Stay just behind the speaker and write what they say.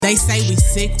They say we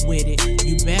sick with it,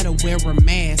 you better wear a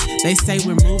mask. They say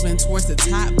we're moving towards the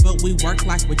top, but we work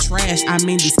like we're trash. I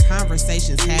mean, these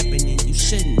conversations happening, you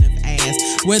shouldn't have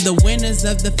asked. We're the winners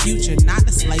of the future, not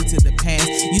a slave to the past.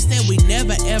 You said we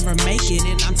never ever make it,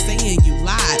 and I'm saying you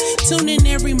lied. Tune in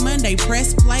every Monday,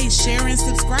 press play, share, and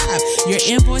subscribe. Your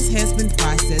invoice has been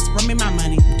processed. Bring me my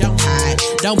money, don't hide.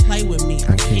 Don't play with me,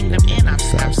 I'm Kingdom and I'm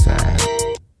Southside.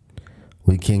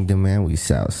 We Kingdom and we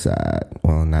Southside.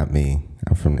 Well, not me.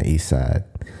 I'm from the East Side.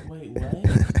 Wait,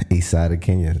 what? East Side of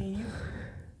Kenya.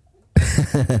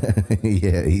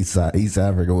 Yeah, East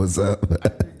Africa. What's up?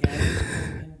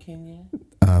 In Kenya?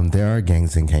 There are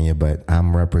gangs in Kenya, but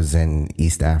I'm representing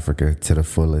East Africa to the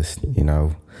fullest. You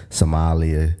know,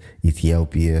 Somalia,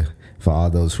 Ethiopia. For all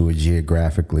those who are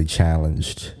geographically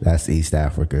challenged, that's East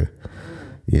Africa.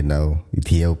 You know,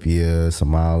 Ethiopia,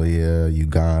 Somalia,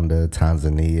 Uganda,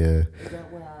 Tanzania. Is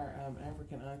that where our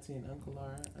African auntie and uncle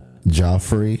are?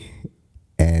 Joffrey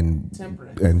and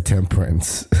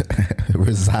Temperance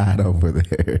reside over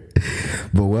there.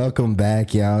 But welcome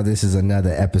back, y'all. This is another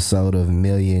episode of $1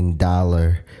 Million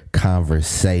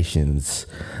Conversations.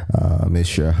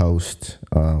 It's your host,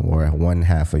 or one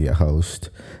half of your host,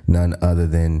 none other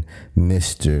than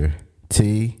Mr.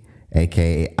 T,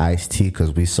 aka Ice T,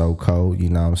 because we so cold, you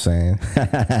know what I'm saying?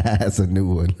 That's a new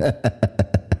one.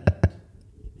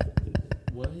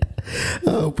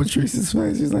 Oh, Patrice's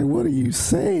face. She's like, what are you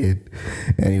saying?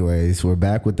 Anyways, we're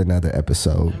back with another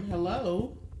episode.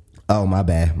 Hello. Oh, my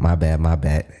bad.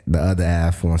 The other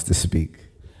half wants to speak.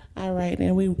 All right,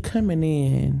 and we coming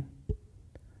in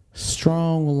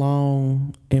strong,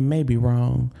 long, and maybe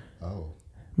wrong. Oh.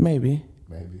 Maybe.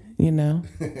 You know,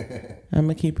 I'm going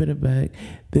to keep it a buck.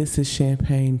 This is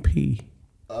Champagne P.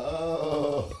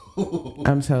 Oh.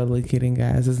 I'm totally kidding,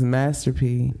 guys. It's Master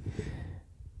P.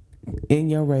 In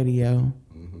your radio,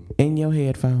 in your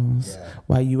headphones,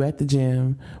 while you at the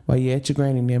gym, while you at your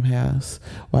granny and them house,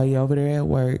 while you over there at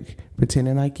work,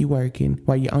 pretending like you working,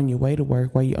 while you're on your way to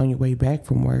work, while you're on your way back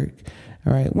from work.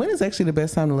 All right. When is actually the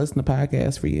best time to listen to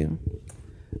podcasts for you?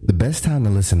 The best time to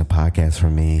listen to podcasts for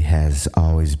me has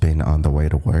always been on the way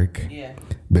to work. Yeah.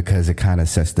 Because it kind of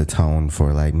sets the tone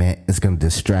for like, man, it's going to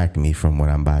distract me from what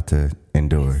I'm about to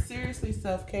endure. It's seriously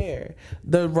self-care.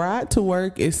 The ride to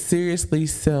work is seriously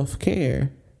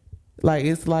self-care. Like,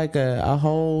 it's like a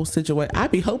whole situation. I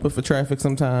be hoping for traffic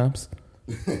sometimes.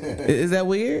 Is that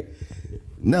weird?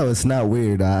 No, it's not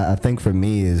weird. I think for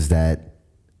me is that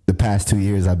the past 2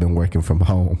 years I've been working from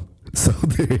home. So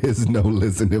there is no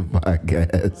listening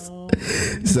podcast. Oh.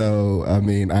 So I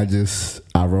mean, I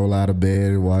roll out of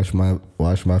bed, wash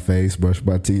my face, brush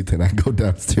my teeth, and I go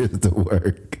downstairs to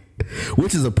work,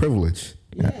 which is a privilege.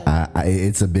 Yeah.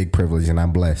 It's a big privilege, and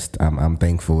I'm blessed. I'm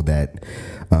thankful that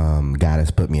God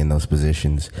has put me in those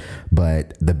positions.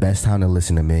 But the best time to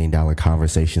listen to $1 Million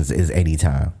Conversations is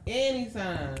anytime.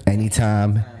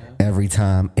 Every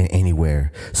time and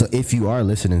anywhere. So if you are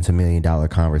listening to $1 Million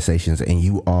Conversations and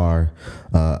you are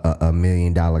a $1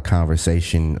 Million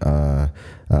Conversation,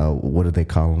 what do they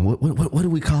call them? What do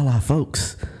we call our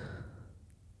folks?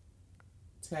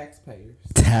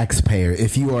 Taxpayer.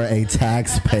 If you are a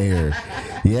taxpayer,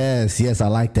 yes, I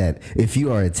like that. If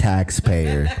you are a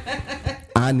taxpayer,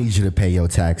 I need you to pay your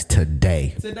tax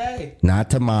today. Not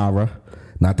tomorrow,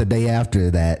 not the day after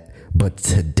that. But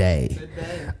today.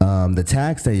 The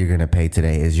tax that you're going to pay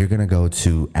today is you're going to go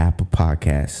to Apple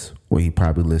Podcasts, where you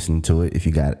probably listen to it if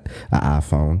you got an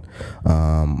iPhone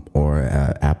or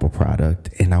an Apple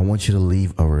product. And I want you to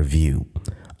leave a review.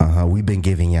 We've been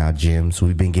giving y'all gems.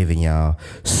 We've been giving y'all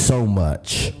so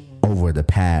much over the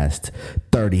past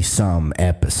 30-some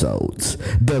episodes.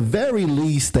 The very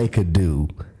least they could do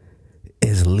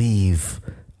is leave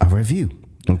a review.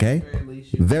 Okay?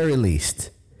 Very least.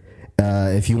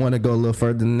 If you want to go a little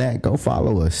further than that, go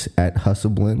follow us at Hustle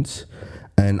Blends,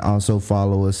 and also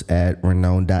follow us at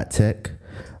Renown.tech,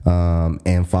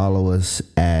 and follow us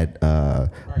at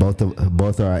both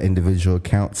of our individual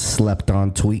accounts. Slept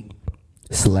on tweet,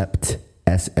 slept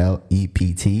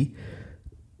SLEPT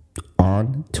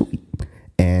on tweet,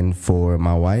 and for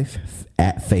my wife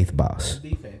at Faith Boss.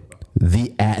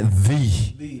 The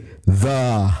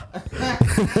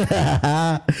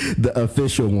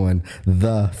official one,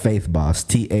 the Faith Boss,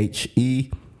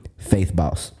 THE Faith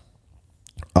Boss,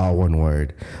 all one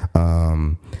word.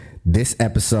 This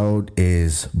episode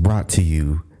is brought to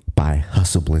you by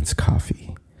Hustle Blends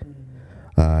Coffee.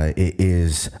 It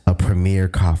is a premier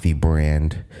coffee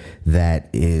brand that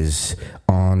is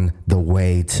on the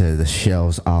way to the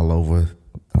shelves all over.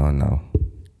 Oh no.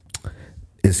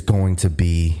 It's going to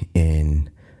be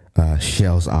in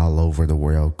shelves all over the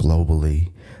world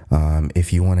globally.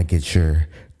 If you want to get your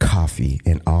coffee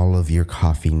and all of your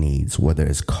coffee needs, whether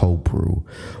it's cold brew,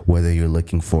 whether you're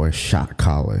looking for a shot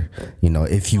collar,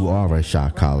 if you are a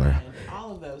shot collar,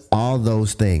 all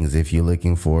those things, if you're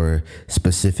looking for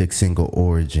specific single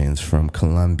origins from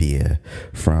Colombia,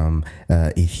 from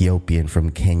Ethiopia,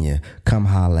 from Kenya, come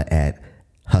holla at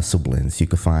Hustle Blends. You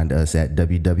can find us at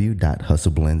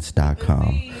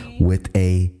www.hustleblends.com with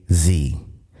a Z.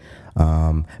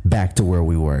 Back to where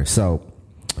we were. So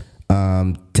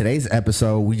today's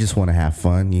episode, we just want to have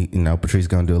fun. Patrice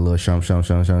gonna do a little shum. Oh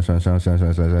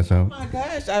my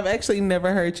gosh, I've actually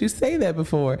never heard you say that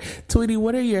before. Tweety,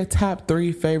 what are your top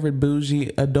 3 favorite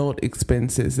bougie adult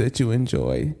expenses that you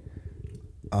enjoy?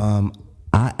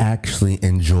 I actually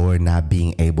enjoy not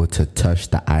being able to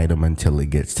touch the item until it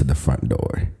gets to the front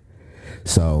door.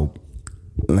 So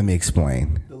let me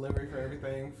explain. Delivery for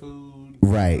everything, food,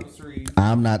 right? Groceries.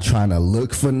 I'm not trying to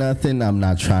look for nothing. I'm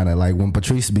not trying to, like, when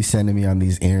Patrice be sending me on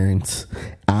these errands,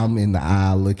 I'm in the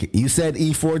aisle looking. You said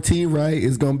E14, right?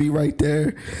 It's gonna be right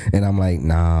there, and I'm like,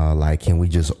 nah. Like, can we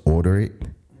just order it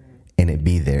and it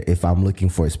be there? If I'm looking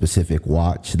for a specific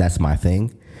watch, that's my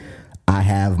thing. I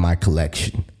have my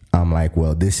collection. I'm like,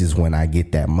 well, this is when I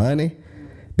get that money.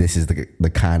 This is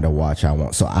the kind of watch I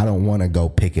want. So I don't want to go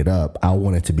pick it up. I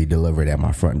want it to be delivered at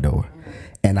my front door.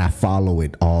 And I follow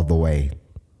it all the way.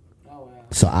 Oh, wow.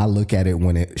 So I look at it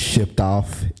when it shipped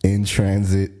off in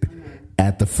transit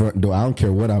at the front door. I don't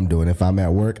care what I'm doing. If I'm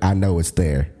at work, I know it's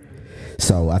there.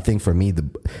 So I think for me,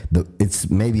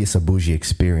 it's a bougie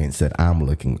experience that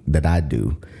I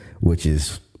do, which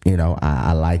is,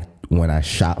 I like when I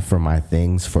shop for my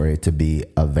things for it to be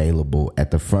available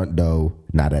at the front door,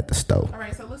 not at the store. All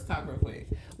right, so let's talk real quick.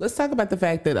 Let's talk about the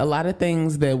fact that a lot of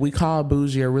things that we call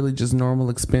bougie are really just normal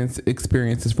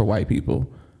experiences for white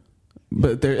people.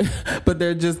 But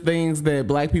they're just things that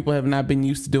black people have not been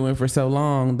used to doing for so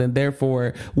long, that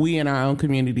therefore we in our own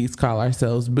communities call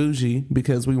ourselves bougie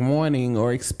because we're wanting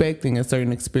or expecting a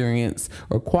certain experience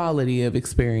or quality of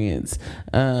experience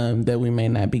that we may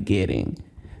not be getting.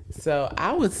 So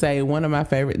I would say one of my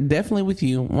favorite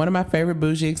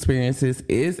bougie experiences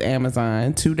is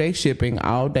Amazon, 2-day shipping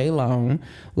all day long.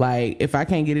 Like, if I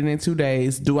can't get it in 2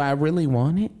 days, do I really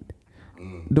want it?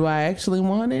 Do I actually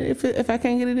want it if I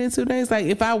can't get it in 2 days?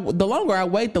 Like, the longer I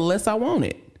wait, the less I want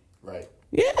it. Right.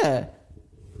 Yeah.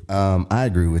 I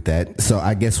agree with that. So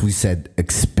I guess we said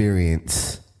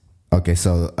experience. Okay,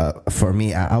 so for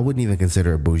me, I wouldn't even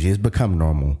consider it bougie. It's become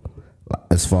normal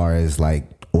as far as like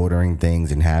ordering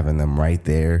things and having them right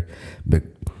there. But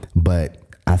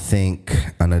I think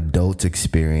an adult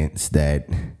experience that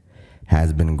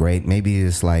has been great, maybe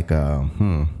it's like,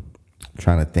 trying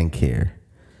to think here.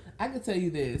 I could tell you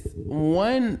this.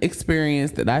 One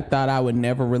experience that I thought I would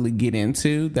never really get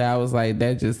into, that I was like,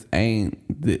 this just ain't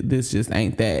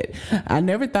that. I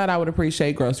never thought I would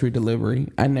appreciate grocery delivery.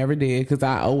 I never did, because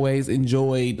I always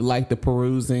enjoyed like the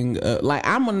perusing. Like,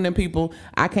 I'm one of them people,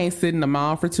 I can't sit in the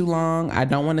mall for too long. I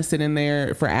don't want to sit in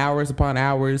there for hours upon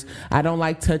hours. I don't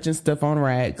like touching stuff on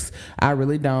racks. I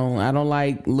really don't. I don't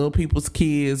like little people's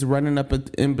kids running up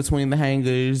in between the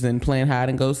hangers and playing hide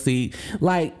and go seek.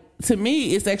 Like, to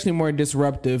me, it's actually more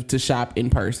disruptive to shop in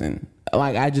person.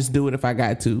 Like, I just do it if I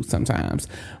got to sometimes.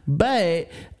 But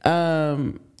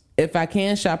if I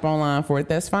can shop online for it,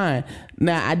 that's fine.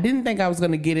 Now, I didn't think I was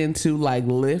going to get into like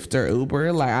Lyft or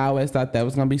Uber. Like, I always thought that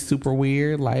was going to be super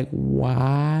weird. Like,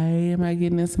 why am I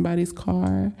getting in somebody's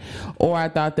car? Or I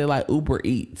thought that like Uber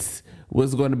Eats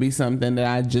was going to be something that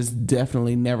I just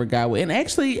definitely never got with. And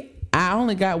actually, I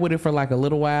only got with it for like a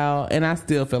little while, and I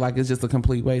still feel like it's just a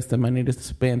complete waste of money to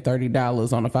spend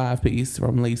 $30 on a 5-piece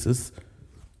from Lisa's.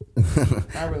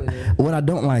 I really do. What I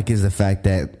don't like is the fact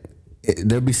that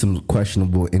there'll be some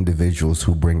questionable individuals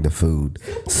who bring the food.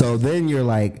 So then you're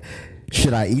like,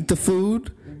 should I eat the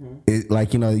food?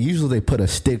 Usually they put a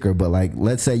sticker, but like,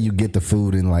 let's say you get the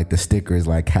food and like the sticker is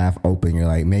like half open. You're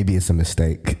like, maybe it's a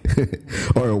mistake.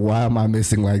 Or why am I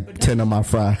missing like 10 of my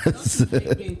fries?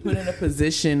 Being put in a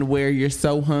position where you're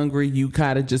so hungry, you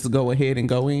kind of just go ahead and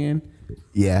go in.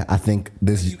 Yeah, I think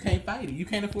this. You can't fight it. You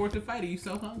can't afford to fight it. You're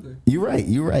so hungry. You're right.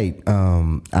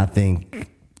 I think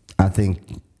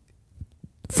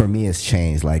for me, it's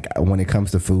changed. Like, when it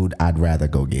comes to food, I'd rather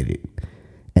go get it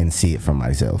and see it for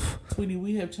myself. Tweety,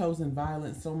 we have chosen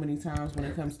violence so many times when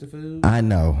it comes to food. I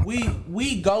know.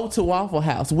 We go to Waffle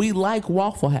House. We like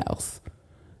Waffle House.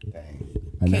 Dang.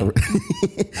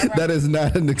 That is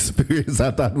not an experience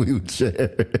I thought we would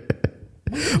share.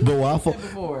 But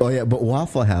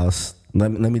Waffle House.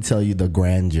 Let me tell you the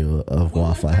grandeur of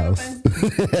Waffle House. I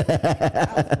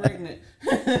was pregnant.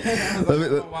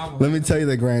 Let me tell you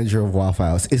the grandeur of Waffle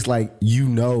House. It's like,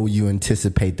 you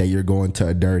anticipate that you're going to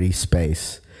a dirty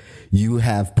space you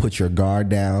have put your guard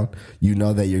down. You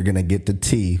know that you're going to get the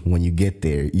tea when you get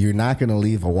there. You're not going to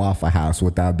leave a Waffle House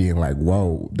without being like,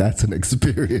 whoa, that's an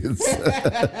experience.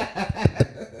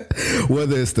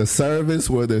 Whether it's the service,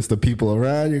 whether it's the people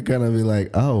around, you're going to be like,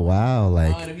 oh, wow.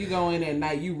 Like, and if you go in at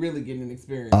night, you really getting an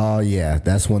experience. Oh, yeah.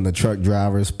 That's when the truck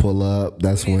drivers pull up.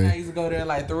 That's when I used to go there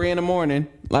like 3 a.m.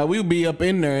 Like, we'd be up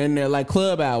in there like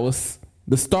club hours,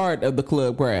 the start of the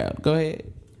club crowd. Go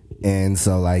ahead. And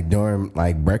so, like, during,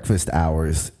 like, breakfast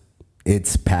hours,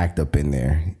 it's packed up in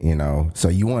there, you know. So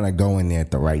you want to go in there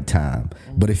at the right time.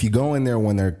 But if you go in there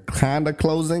when they're kind of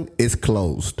closing, it's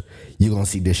closed. You're going to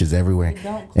see dishes everywhere. They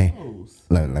don't close.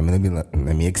 Let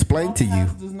me explain to you.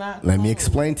 Let me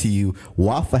explain to you.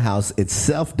 Waffle House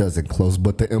itself doesn't close,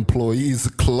 but the employees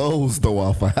close the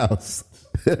Waffle House.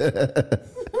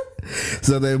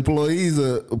 So the employees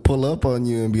pull up on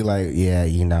you and be like, yeah,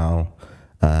 you know,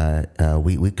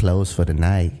 we close for the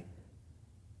night.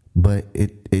 But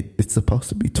it's supposed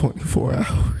to be 24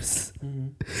 hours.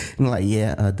 And like,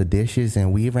 yeah, the dishes,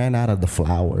 and we ran out of the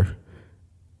flour.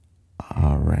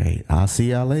 All right, I'll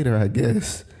see y'all later, I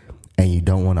guess. And you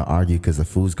don't want to argue because the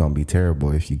food's gonna be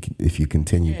terrible if you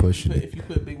continue pushing it. If you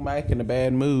put Big Mike in a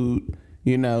bad mood,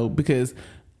 you know, because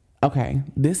okay,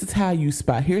 this is how you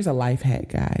spot. Here's a life hack,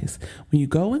 guys. When you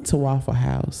go into Waffle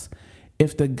House,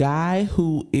 if the guy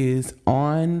who is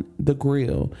on the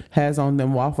grill has on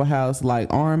them Waffle House like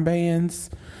armbands,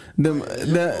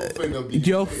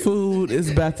 your food is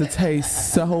about to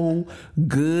taste so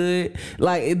good.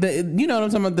 Like you know what I'm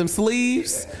talking about? Them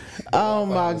sleeves. Oh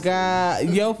my God,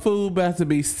 your food about to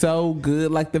be so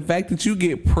good. Like the fact that you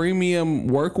get premium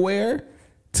workwear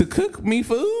to cook me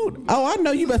food. Oh, I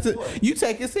know you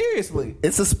take it seriously.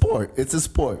 It's a sport.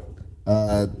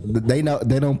 They know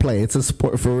they don't play. It's a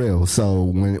sport for real. So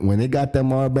when they got them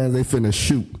armbands, they finna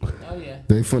shoot. Oh yeah.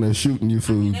 They finna shooting you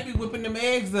food. They be whipping them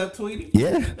eggs up, Tweety.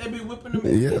 Yeah. They be whipping them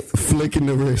eggs. Yeah, flicking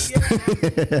the wrist. Yeah. So,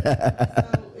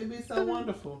 it'd be so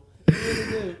wonderful. It really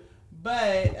do.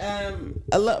 But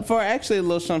for actually a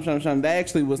little shum. That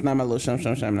actually was not my little shum.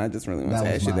 I just really want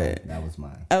to ask you that. That was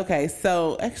mine. Okay,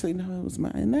 so actually no, it was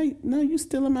mine. No, you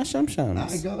stealing my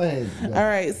shums. Go ahead. All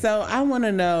right, so I want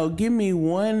to know. Give me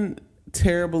one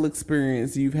terrible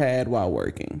experience you've had while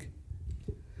working.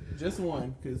 Just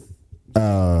one, because.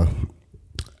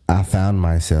 I found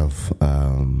myself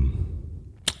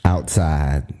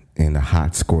outside in the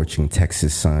hot, scorching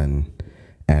Texas sun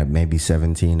at maybe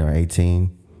 17 or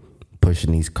 18,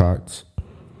 pushing these carts.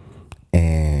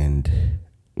 And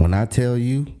when I tell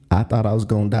you, I thought I was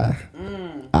going to die.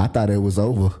 I thought it was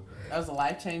over. That was a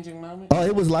life-changing moment? Oh,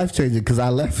 it was life-changing because I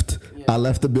left. Yeah. I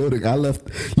left the building. I left.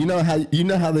 You know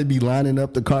how they be lining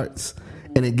up the carts?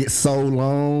 And it gets so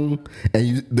long,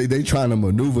 and they trying to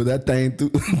maneuver that thing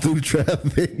through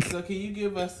traffic. So can you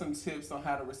give us some tips on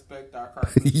how to respect our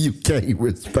cars? You can't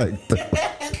respect them.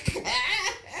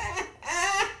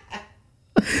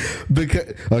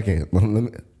 Let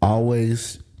me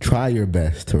always try your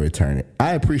best to return it.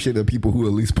 I appreciate the people who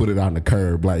at least put it on the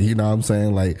curb. Like, you know what I'm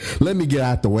saying? Like, let me get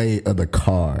out the way of the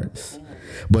cars.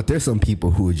 But there's some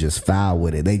people who are just foul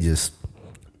with it. They just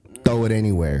throw it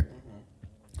anywhere.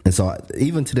 And so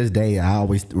even to this day, I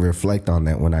always reflect on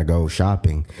that when I go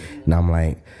shopping. And I'm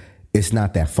like, it's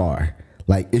not that far.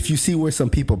 Like, if you see where some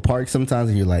people park sometimes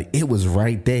and you're like, it was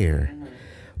right there.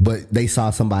 But they saw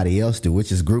somebody else do,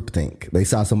 which is groupthink. They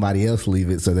saw somebody else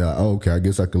leave it. So they're like, oh, okay, I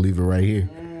guess I could leave it right here.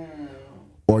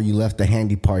 Or you left the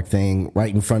handy park thing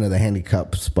right in front of the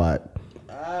handicap spot.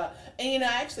 And,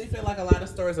 I actually feel like a lot of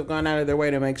stores have gone out of their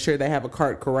way to make sure they have a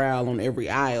cart corral on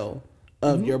every aisle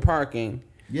of your parking.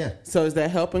 Yeah. So is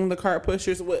that helping the cart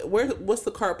pushers? What's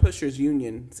the cart pushers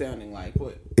union sounding like?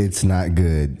 What? It's not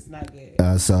good. It's not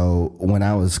good. So when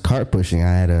I was cart pushing,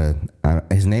 I had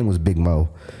his name was Big Mo.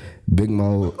 Big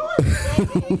Mo.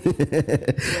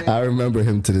 I remember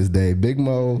him to this day. Big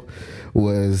Mo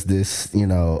was this,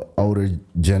 older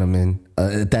gentleman.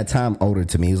 At that time, older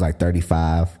to me. He was like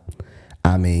 35.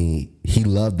 I mean, he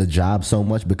loved the job so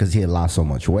much because he had lost so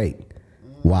much weight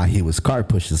while he was cart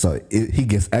pushing. So he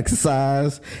gets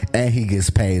exercise and he gets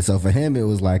paid. So for him, it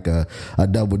was like a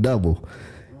double-double.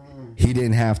 He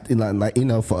didn't have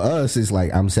to, for us, it's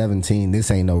like, I'm 17.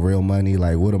 This ain't no real money.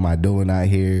 Like, what am I doing out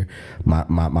here?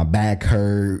 My back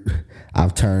hurt.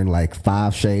 I've turned like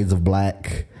 5 shades of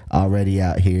black already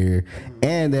out here.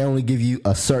 And they only give you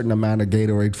a certain amount of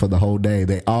Gatorade for the whole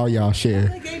day. All y'all share.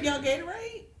 They gave y'all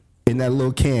Gatorade? In that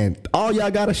little can. All y'all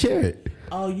got to share it.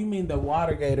 Oh, you mean the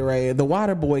water Gatorade, the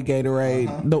water boy Gatorade.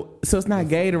 Uh-huh. So it's not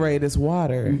Gatorade, it's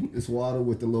water. It's water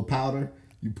with the little powder.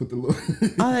 You put the little...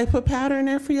 Oh, they put powder in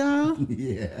there for y'all?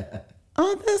 Yeah.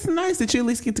 Oh, that's nice. Did you at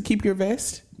least get to keep your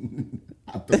vest?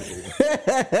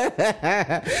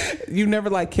 You never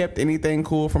like kept anything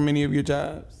cool from any of your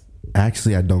jobs?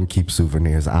 Actually, I don't keep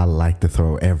souvenirs. I like to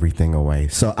throw everything away.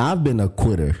 So I've been a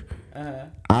quitter.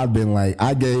 I've been like,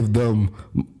 I gave them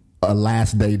a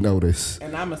last day notice.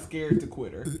 And I'm a scared to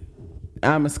quitter.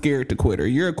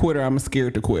 You're a quitter. I'm a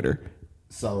scared to quitter.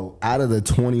 So out of the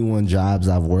 21 jobs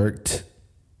I've worked,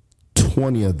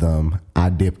 20 of them I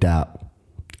dipped out.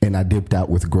 And I dipped out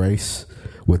with grace,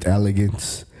 with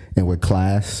elegance, and with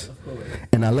class.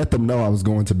 And I let them know I was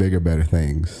going to bigger, better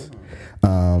things.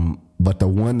 But the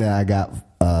one that I got,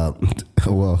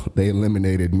 well, they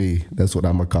eliminated me. That's what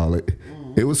I'm going to call it.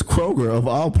 It was Kroger, of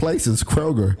all places,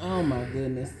 Kroger. Oh, my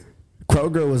goodness.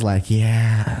 Kroger was like,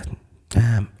 yeah,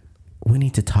 we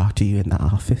need to talk to you in the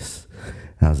office.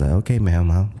 I was like, okay, ma'am,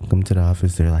 I'll come to the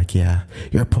office. They're like, yeah,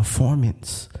 your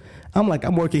performance. I'm like,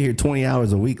 I'm working here 20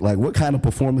 hours a week. Like, what kind of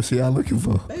performance are y'all looking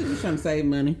for? They just trying to save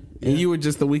money. And you were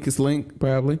just the weakest link,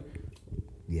 probably.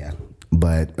 Yeah.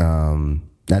 But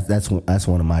that's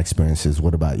one of my experiences.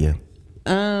 What about you?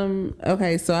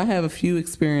 Okay, so I have a few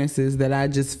experiences that I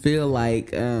just feel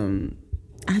like I'm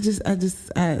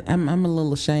a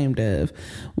little ashamed of.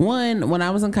 One, when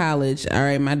I was in college, all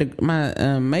right,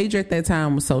 my major at that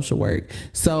time was social work.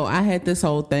 So I had this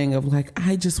whole thing of like,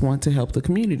 I just want to help the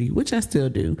community, which I still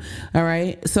do. All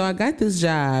right. So I got this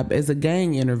job as a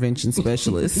gang intervention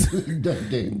specialist.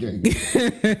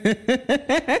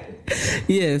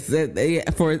 Yes,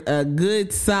 for a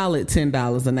good solid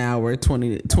 $10 an hour,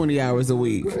 20 hours a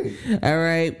week. All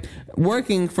right.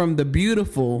 Working from the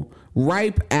beautiful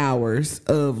ripe hours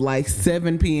of like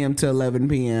 7 p.m. to 11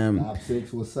 p.m. Top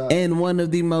 6, what's up? In one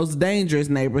of the most dangerous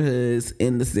neighborhoods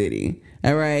in the city.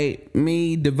 All right,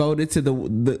 me devoted to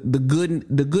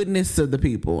the goodness of the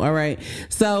people. All right,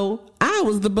 so I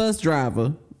was the bus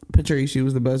driver. Patrice, she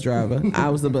was the bus driver. I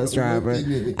was the bus driver.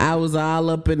 I was all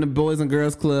up in the Boys and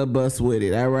Girls Club bus with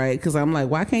it, all right? Because I'm like,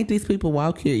 why can't these people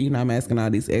walk here? You know, I'm asking all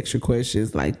these extra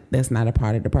questions. Like, that's not a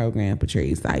part of the program,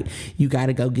 Patrice. Like, you got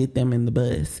to go get them in the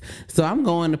bus. So I'm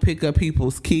going to pick up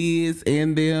people's kids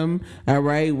and them, all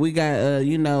right? We got,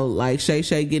 like Shay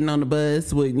Shay getting on the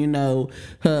bus with,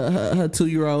 her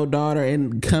 2-year-old daughter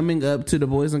and coming up to the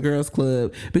Boys and Girls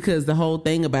Club, because the whole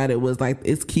thing about it was like,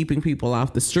 it's keeping people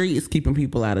off the street. It's keeping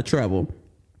people out of trouble.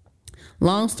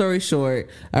 Long story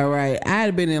short, all right, I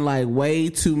had been in like way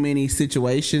too many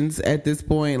situations at this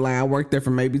point. Like, I worked there for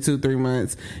maybe 2-3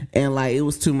 months, and like it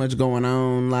was too much going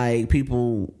on. Like,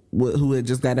 people who had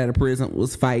just got out of prison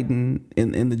was fighting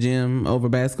in the gym over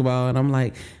basketball, and I'm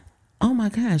like, oh my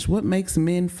gosh, what makes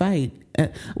men fight?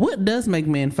 What does make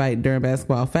men fight during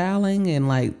basketball? Fouling and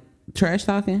like trash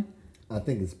talking? I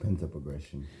think it's pent-up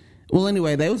aggression. Well,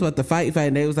 anyway, they was about to fight,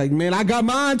 and they was like, man, I got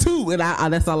mine too. And I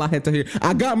that's all I had to hear.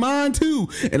 I got mine too.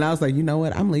 And I was like, you know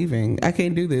what? I'm leaving. I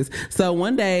can't do this. So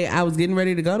one day I was getting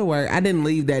ready to go to work. I didn't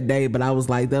leave that day, but I was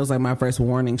like, that was like my first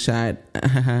warning shot.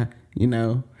 Got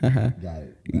it.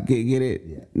 Get it?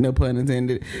 Yeah. No pun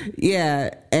intended. Yeah.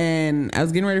 And I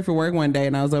was getting ready for work one day,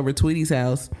 and I was over at Tweety's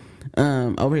house.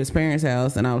 Over his parents'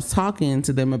 house, and I was talking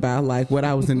to them about like what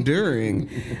I was enduring.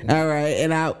 All right.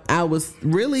 And I was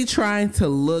really trying to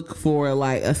look for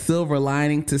like a silver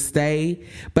lining to stay,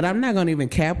 but I'm not gonna even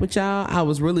cap with y'all. I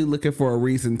was really looking for a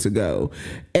reason to go.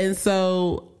 And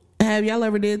so, have y'all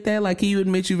ever did that? Like, can you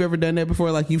admit you've ever done that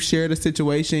before? Like, you've shared a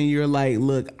situation, you're like,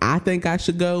 look, I think I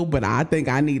should go, but I think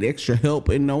I need extra help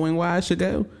in knowing why I should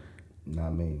go.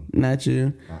 Not me. Not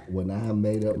you. When I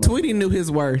made up, Tweety knew his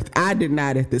worth. I did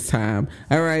not at this time.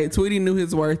 All right, Tweety knew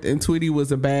his worth, and Tweety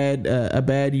was a bad,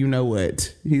 you know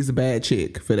what? He's a bad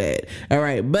chick for that. All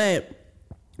right, but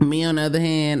me on the other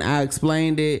hand, I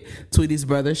explained it. Tweety's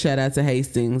brother, shout out to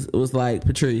Hastings, was like,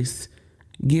 Patrice,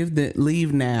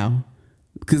 leave now,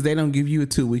 because they don't give you a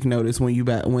 2-week notice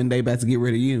when they about to get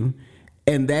rid of you.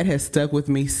 And that has stuck with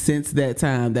me since that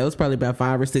time. That was probably about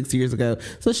 5 or 6 years ago.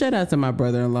 So shout out to my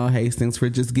brother-in-law Hastings for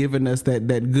just giving us that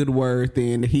good word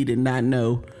thing that he did not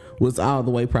know was all the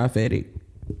way prophetic.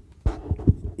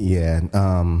 Yeah.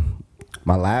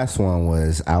 My last one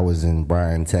was, I was in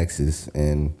Bryan, Texas,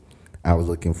 and I was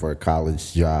looking for a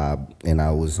college job, and I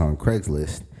was on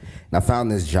Craigslist. And I found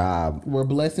this job. Where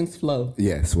blessings flow.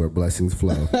 Yes, where blessings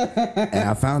flow. And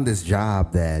I found this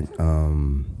job that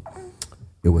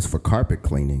it was for carpet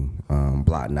cleaning,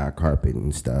 blotting out carpet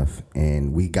and stuff.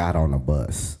 And we got on a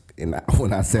bus. And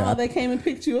when I said, they came and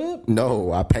picked you up?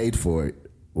 No, I paid for it.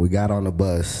 We got on a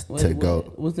bus to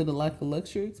go. Was it like a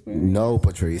luxury experience? No,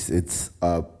 Patrice. It's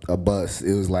a bus.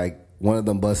 It was like one of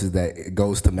them buses that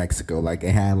goes to Mexico. Like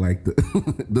it had like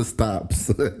the the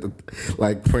stops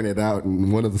like printed out,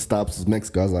 and one of the stops was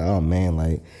Mexico. I was like, oh man,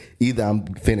 like either I'm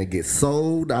finna get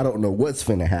sold, I don't know what's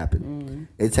finna happen.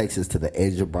 It takes us to the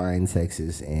edge of Bryan,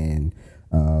 Texas, and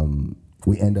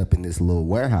we end up in this little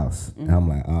warehouse. And I'm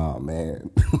like, oh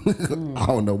man, I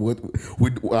don't know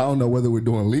I don't know whether we're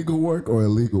doing legal work or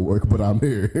illegal work, but I'm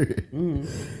here.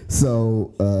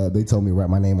 So they told me to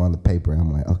write my name on the paper.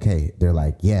 I'm like, okay. They're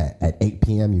like, yeah, at 8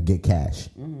 p.m. you get cash.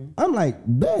 I'm like,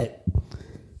 bet.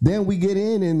 Then we get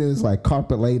in and there's like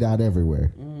carpet laid out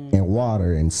everywhere and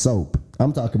water and soap.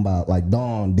 I'm talking about like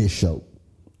Dawn dish soap.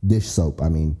 I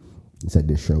mean, it said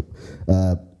dish soap.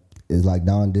 It's like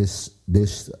Dawn dish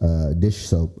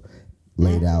soap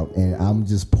laid out, and I'm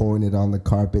just pouring it on the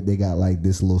carpet. They got like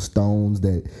this little stones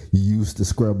that you use to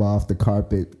scrub off the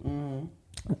carpet.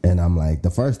 And I'm like, the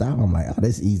first hour, I'm like, oh,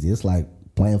 that's easy. It's like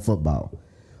playing football.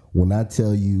 When I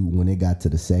tell you, when it got to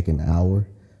the second hour,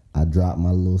 I dropped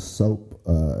my little soap,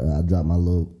 I dropped my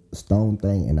little stone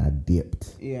thing, and I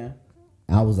dipped. Yeah.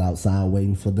 I was outside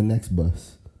waiting for the next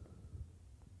bus.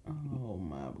 Oh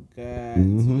my God,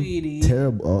 sweetie.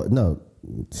 Terrible. No,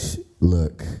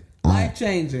 look. Life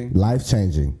changing.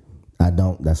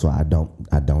 That's why I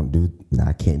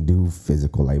can't do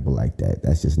physical labor like that.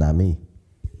 That's just not me.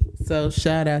 So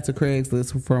shout out to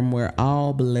Craigslist, from where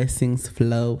all blessings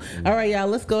flow. All right, y'all,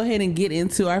 let's go ahead and get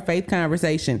into our faith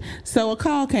conversation. So a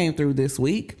call came through this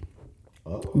week.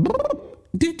 All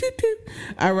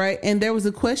right, and there was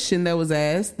a question that was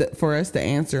asked for us to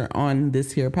answer on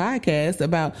this here podcast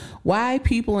about why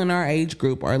people in our age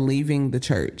group are leaving the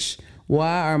church.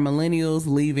 Why are millennials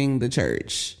leaving the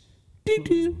church?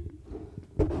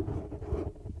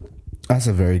 That's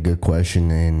a very good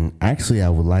question, and actually I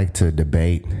would like to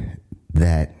debate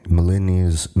that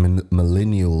millennials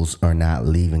are not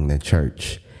leaving the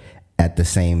church at the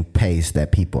same pace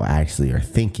that people actually are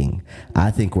thinking. I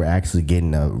think we're actually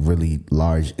getting a really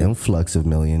large influx of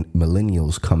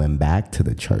millennials coming back to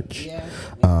the church.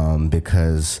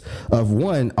 Because of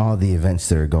all the events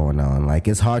that are going on. Like,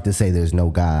 it's hard to say there's no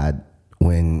God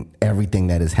when everything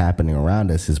that is happening around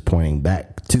us is pointing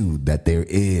back to that there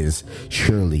is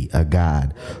surely a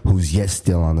God who's yet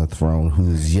still on the throne,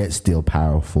 who's yet still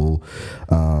powerful.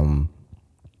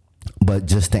 But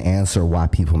just to answer why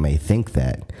people may think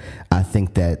that, I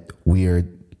think that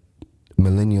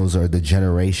millennials are the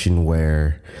generation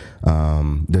where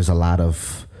there's a lot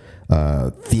of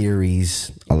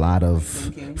theories, a lot of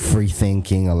free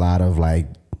thinking, a lot of like,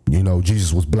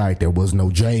 Jesus was black. There was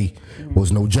no J.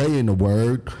 Was no J in the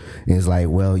word. And it's like,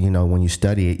 well, when you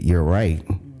study it, you're right.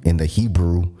 In the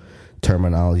Hebrew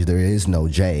terminology, there is no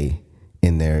J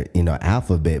in their,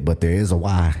 alphabet, but there is a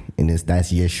Y, and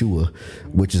that's Yeshua,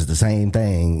 which is the same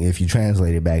thing if you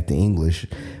translate it back to English.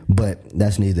 But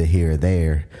that's neither here or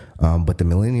there. But the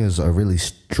millennials are really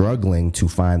struggling to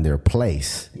find their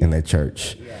place in the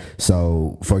church.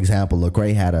 So, for example,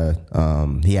 Lecrae had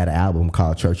an album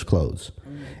called Church Clothes.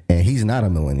 And he's not a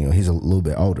millennial. He's a little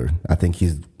bit older. I think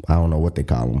I don't know what they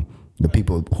call him. The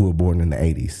people who were born in the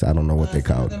 80s. I don't know what they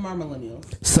call them. Some of them are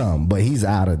millennials. Some, but he's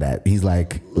out of that. He's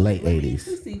like late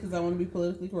 80s. See, because I want to be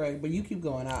politically correct, but you keep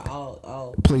going.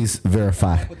 I'll Please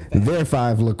verify.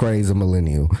 Verify if Lecrae is a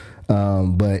millennial.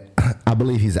 But I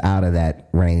believe he's out of that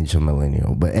range of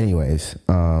millennial. But anyways,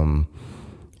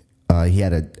 he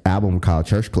had an album called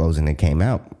Church Clothes, and it came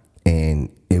out. And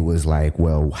it was like,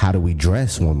 well, how do we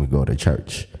dress when we go to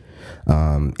church?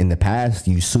 In the past,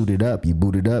 you suited up, you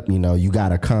booted up, you got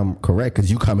to come correct because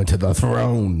you coming to the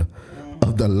throne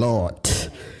of the Lord.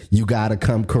 You got to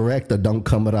come correct or don't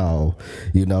come at all.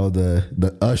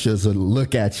 The ushers will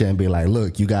look at you and be like,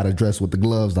 look, you got to dress with the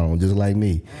gloves on, just like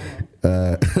me.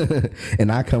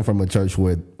 And I come from a church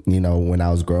where, when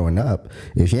I was growing up,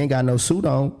 if you ain't got no suit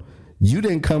on, you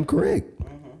didn't come correct.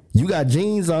 You got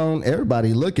jeans on,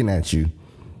 everybody looking at you.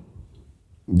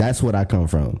 That's what I come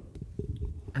from.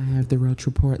 I have the Roach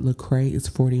Report. Lecrae is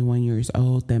 41 years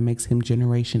old. That makes him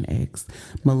Generation X.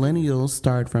 Millennials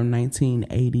start from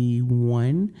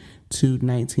 1981 to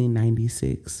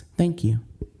 1996. Thank you.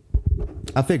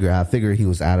 I figure he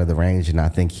was out of the range, and I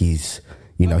think he's,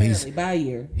 he's by a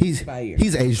year. He's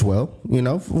aged well.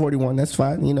 41. That's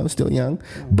fine. Still young.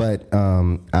 But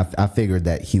I figured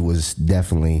that he was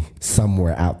definitely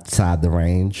somewhere outside the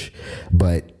range,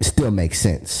 but still makes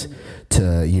sense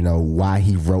to why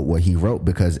he wrote what he wrote,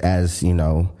 because as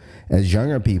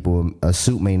younger people, a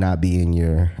suit may not be in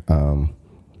your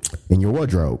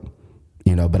wardrobe.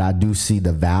 But I do see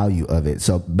the value of it.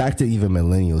 So back to even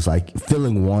millennials, like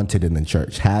feeling wanted in the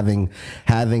church, having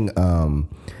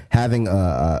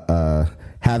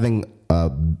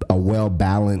a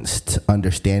well-balanced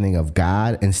understanding of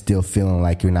God and still feeling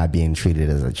like you're not being treated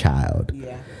as a child.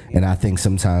 Yeah. And I think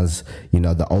sometimes,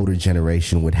 the older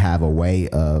generation would have a way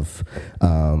of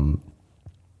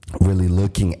really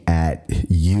looking at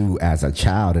you as a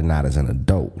child and not as an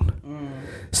adult.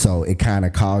 So it kind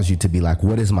of calls you to be like,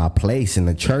 what is my place in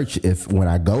the church if when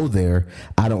I go there,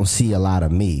 I don't see a lot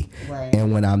of me? Right.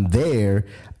 And when I'm there,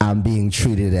 I'm being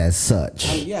treated as such.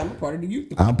 I'm a part of the youth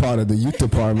department. I'm part of the youth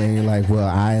department. And like, well,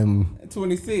 I am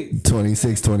 26,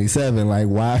 27. Like,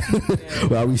 why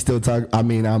are we still talking? I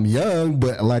mean, I'm young,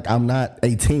 but like, I'm not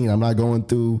 18. I'm not going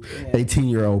through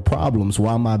 18-year-old problems.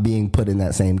 Why am I being put in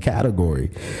that same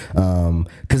category?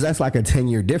 Because that's like a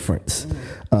 10-year difference.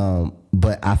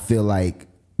 But I feel like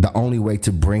the only way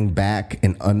to bring back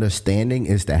an understanding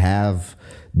is to have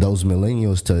those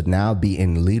millennials to now be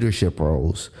in leadership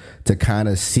roles, to kind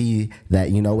of see that,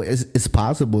 it's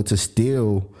possible to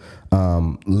still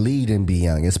lead and be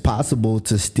young. It's possible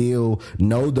to still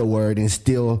know the word and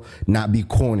still not be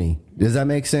corny. Does that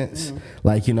make sense?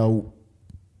 Like,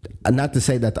 not to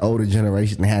say that the older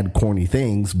generation had corny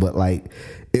things, but like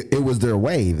it was their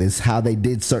wave. It's how they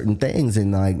did certain things.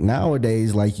 And like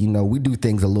nowadays, like, we do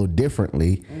things a little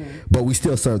differently, but we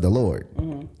still serve the Lord.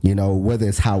 Whether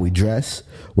it's how we dress,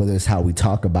 whether it's how we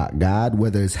talk about God,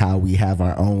 whether it's how we have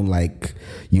our own, like,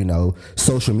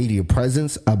 social media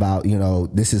presence about,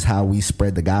 this is how we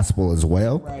spread the gospel as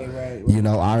well. Right.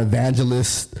 Our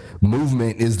evangelist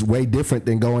movement is way different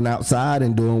than going outside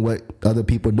and doing what other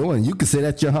people are doing. You can sit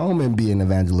at your home and be an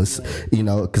evangelist,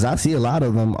 because I see a lot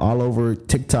of them all over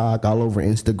TikTok, all over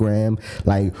Instagram.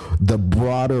 Like, the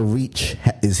broader reach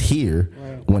is here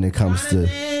when it comes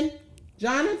to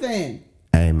Jonathan.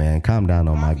 Hey man, calm down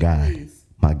on my guy. Please.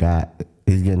 My guy,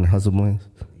 he's getting hustle blends.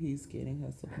 He's getting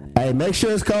hustle blends. Hey, make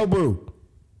sure it's cold brew.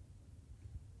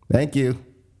 Thank you.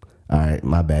 All right,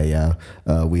 my bad,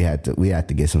 y'all. We had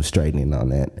to get some straightening on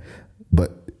that.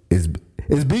 But is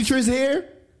Beatrice here?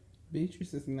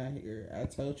 Beatrice is not here. I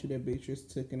told you that Beatrice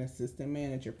took an assistant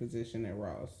manager position at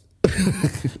Ross,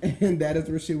 and that is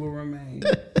where she will remain.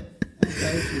 I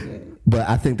told you that. But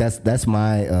I think that's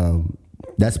my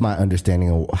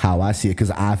understanding of how I see it,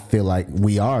 because I feel like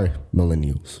we are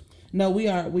millennials. No, we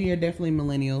are definitely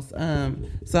millennials.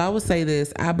 So I would say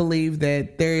this. I believe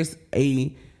that there's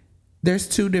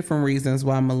two different reasons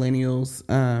why millennials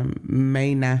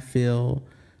may not feel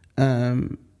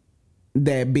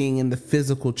that being in the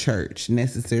physical church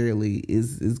necessarily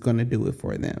is going to do it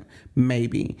for them.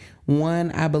 Maybe.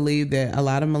 One, I believe that a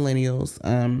lot of millennials,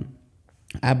 and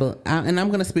I'm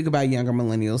going to speak about younger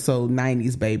millennials, so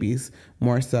 90s babies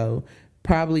more so,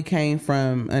 probably came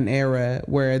from an era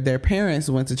where their parents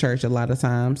went to church a lot of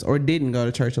times or didn't go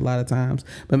to church a lot of times,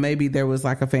 but maybe there was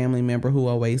like a family member who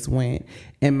always went,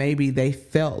 and maybe they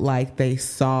felt like they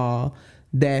saw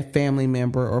that family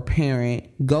member or parent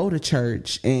go to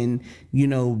church and,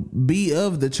 be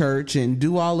of the church and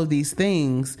do all of these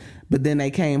things, but then they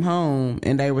came home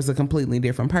and they was a completely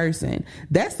different person.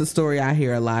 That's the story I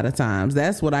hear a lot of times.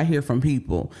 That's what I hear from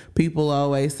people. People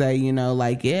always say,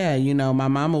 my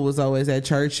mama was always at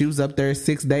church. She was up there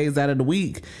 6 days out of the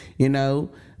week,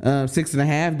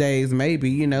 6.5 days,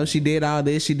 maybe, she did all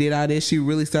this. She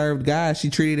really served God. She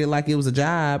treated it like it was a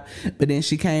job, but then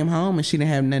she came home and she didn't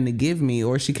have nothing to give me,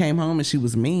 or she came home and she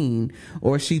was mean,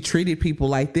 or she treated people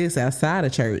like this outside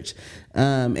of church.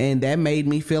 And that made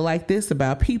me feel like this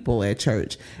about people at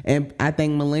church. And I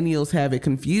think millennials have it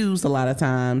confused a lot of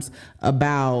times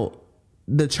about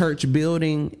the church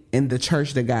building and the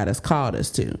church that God has called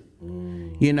us to.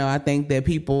 I think that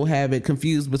people have it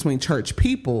confused between church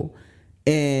people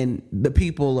and the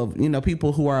people of,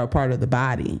 people who are a part of the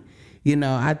body.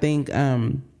 I think,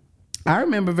 I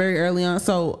remember very early on.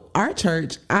 So our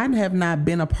church, I have not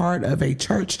been a part of a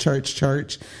church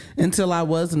until I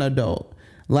was an adult.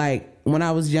 Like, when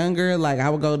I was younger, like, I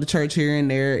would go to church here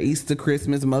and there, Easter,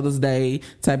 Christmas, Mother's Day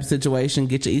type of situation,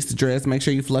 get your Easter dress, make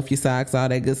sure you fluff your socks, all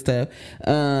that good stuff.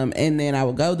 And then I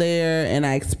would go there and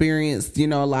I experienced, a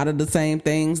lot of the same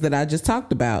things that I just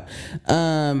talked about.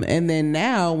 And then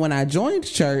now when I joined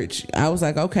church, I was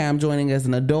like, okay, I'm joining as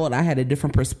an adult. I had a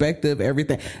different perspective,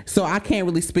 everything. So I can't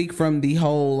really speak from the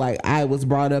whole, like, I was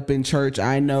brought up in church.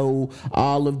 I know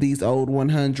all of these old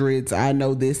 100s. I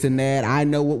know this and that. I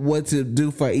know what to do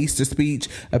for Easter speech.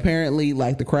 Apparently,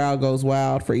 like, the crowd goes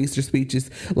wild for Easter speeches.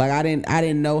 Like, I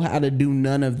didn't know how to do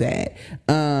none of that.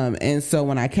 And so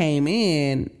when I came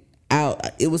in,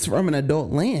 it was from an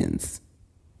adult lens.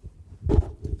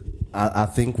 I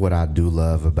think what I do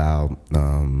love about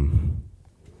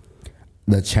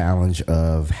the challenge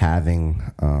of having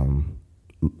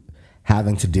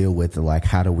to deal with, like,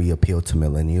 how do we appeal to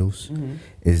millennials,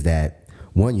 is that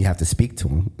one, you have to speak to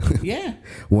them. Yeah.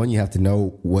 One, you have to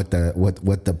know what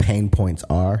the pain points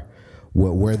are,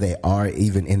 where they are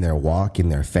even in their walk, in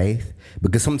their faith.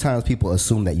 Because sometimes people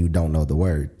assume that you don't know the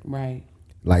word. Right.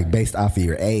 Like, based off of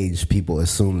your age, people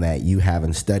assume that you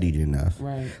haven't studied enough.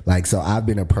 Right. Like, so I've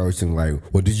been approached and like,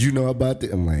 well, did you know about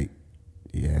this? I'm like,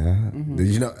 yeah. Mm-hmm. Did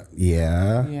you know?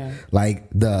 Yeah. Yeah. Like,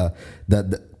 the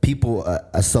people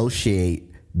associate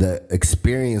the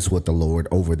experience with the Lord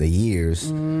over the years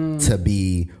to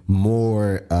be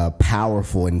more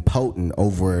powerful and potent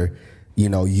over, you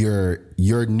know, your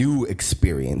new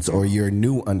experience or your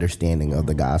new understanding of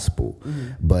the gospel.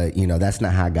 But, you know, that's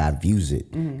not how God views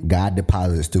it. God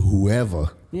deposits to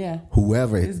whoever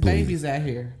his babies out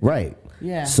here. Right.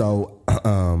 Yeah. So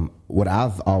what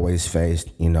I've always faced,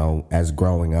 you know, as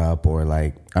growing up, or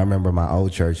like, I remember my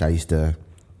old church, I used to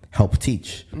help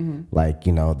teach, like,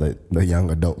 you know, the young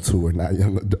adults who were not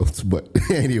young adults. But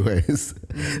anyways,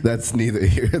 that's neither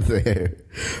here nor there.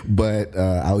 But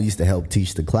I used to help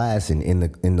teach the class, and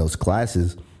in those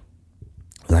classes,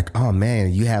 like, oh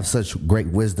man, you have such great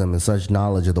wisdom and such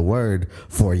knowledge of the word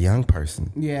for a young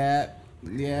person. Yeah.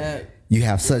 You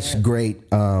have such great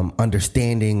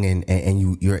understanding,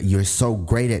 and you're so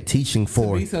great at teaching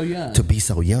to be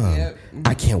so young. Yep.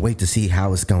 I can't wait to see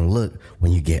how it's gonna look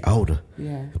when you get older.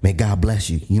 Yeah. May God bless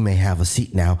you. You may have a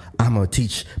seat now. I'm gonna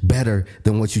teach better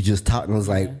than what you just taught. And it was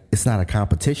like, it's not a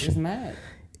competition. It's not.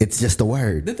 It's just the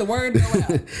word. Did the word go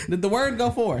out? Did the word go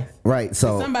forth? Right.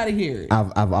 So did somebody hear it?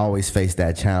 I've always faced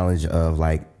that challenge of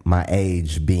like my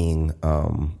age being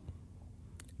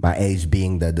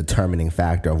the determining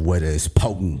factor of whether it's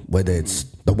potent, whether it's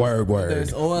the word. Whether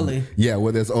it's oily. Yeah,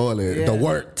 whether it's oily. Yeah. The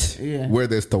wort. Yeah.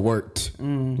 Whether it's the wort.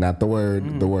 Not the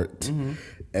word, the wort.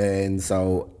 And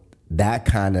so that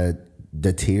kind of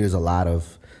deters a lot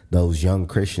of those young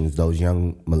Christians, those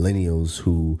young millennials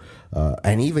who,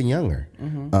 and even younger,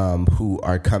 who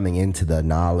are coming into the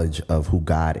knowledge of who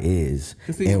God is.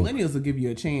 Because see, millennials will give you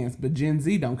a chance, but Gen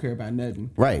Z don't care about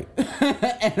nothing. Right.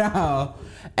 At all.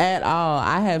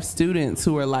 I have students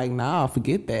who are like, nah,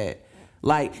 forget that.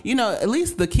 Like, you know, at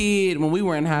least the kid when we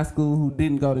were in high school who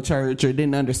didn't go to church or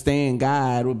didn't understand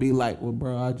God would be like, well,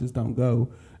 bro, I just don't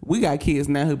go. We got kids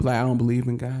now who be like, I don't believe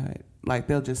in God. Like,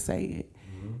 they'll just say it.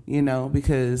 You know,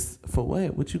 because for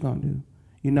what? What you gonna do?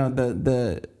 You know,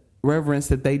 the reverence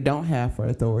that they don't have for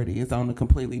authority is on a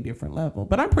completely different level.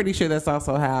 But I'm pretty sure that's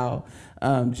also how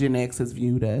Gen X has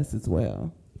viewed us as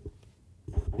well.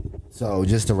 So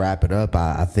just to wrap it up,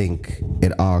 I think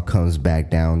it all comes back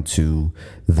down to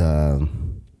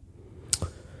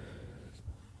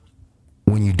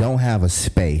when you don't have a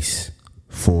space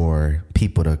for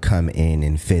people to come in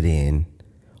and fit in,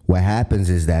 what happens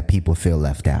is that people feel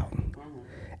left out.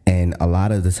 And a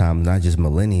lot of the time, not just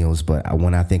millennials, but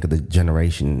when I think of the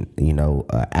generation, you know,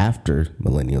 after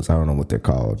millennials, I don't know what they're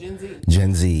called.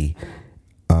 Gen Z.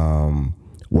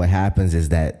 What happens is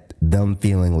that them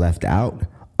feeling left out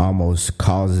almost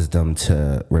causes them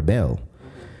to rebel.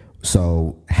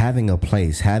 So having a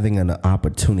place, having an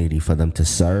opportunity for them to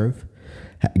serve,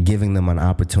 giving them an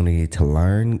opportunity to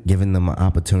learn, giving them an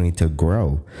opportunity to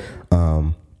grow,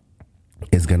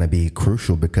 is going to be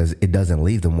crucial, because it doesn't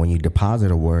leave them. When you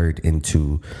deposit a word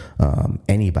into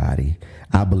anybody,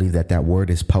 I believe that word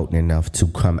is potent enough to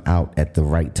come out at the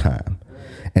right time.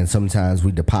 And sometimes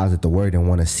we deposit the word and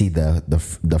want to see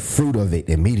the fruit of it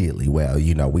immediately. Well,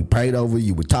 you know, we prayed over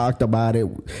you, we talked about it.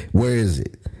 Where is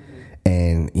it?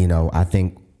 And, you know, I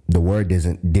think the word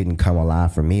didn't come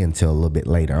alive for me until a little bit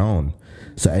later on.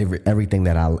 So everything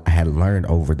that I had learned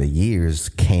over the years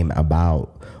came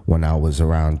about when I was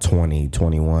around 20,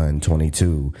 21,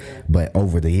 22. But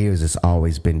over the years, it's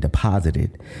always been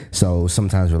deposited. So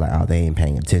sometimes we're like, oh, they ain't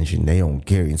paying attention. They don't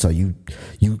care. And so you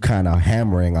kind of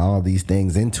hammering all these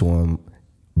things into them.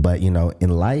 But, you know, in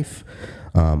life,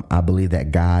 I believe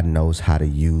that God knows how to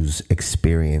use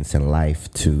experience in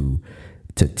life to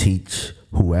teach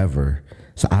whoever.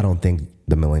 So I don't think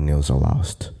the millennials are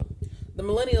lost. The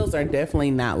millennials are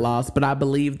definitely not lost, but I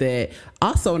believe that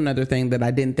also another thing that I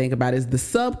didn't think about is the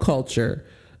subculture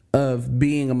of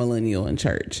being a millennial in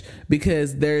church,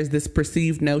 because there's this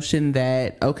perceived notion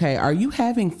that, okay, are you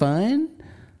having fun?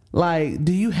 Like,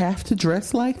 do you have to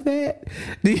dress like that?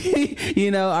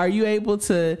 You know, are you able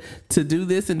to do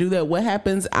this and do that? What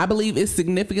happens? I believe it's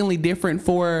significantly different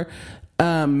for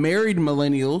married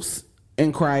millennials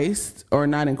in Christ, or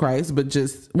not in Christ, but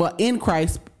just, well, in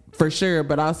Christ for sure,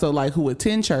 but also like who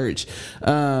attend church,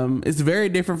 it's very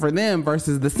different for them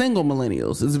versus the single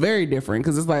millennials. It's very different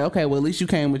because it's like, okay, well, at least you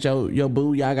came with your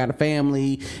boo, y'all got a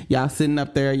family, y'all sitting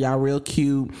up there, y'all real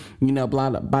cute, you know, blah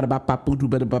blah blah blah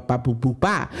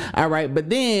blah. All right, but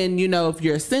then, you know, if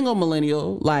you're a single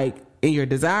millennial, like, and you're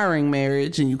desiring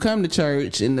marriage and you come to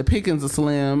church and the pickings are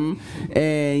slim,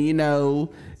 and you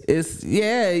know, it's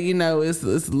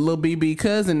little BB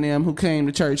cousin them who came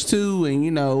to church too, and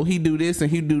you know, he do this and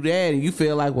he do that, and you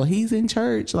feel like, well, he's in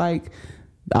church, like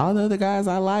all the other guys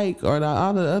I like or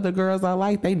all the other girls I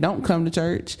like, they don't come to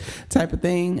church, type of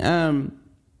thing.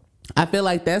 I feel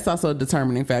like that's also a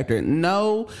determining factor.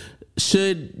 No,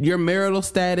 should your marital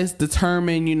status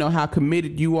determine, you know, how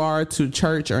committed you are to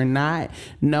church or not?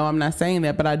 No, I'm not saying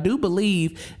that, but I do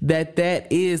believe that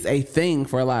that is a thing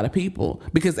for a lot of people,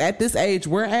 because at this age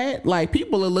we're at, like,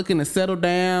 people are looking to settle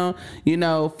down, you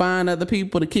know, find other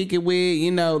people to kick it with,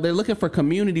 you know, they're looking for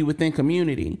community within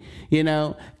community, you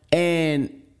know,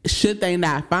 and should they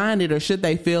not find it, or should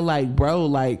they feel like, bro,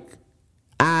 like,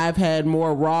 I've had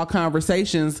more raw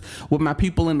conversations with my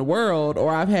people in the world,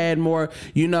 or I've had more,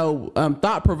 you know,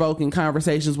 thought-provoking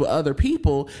conversations with other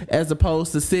people, as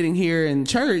opposed to sitting here in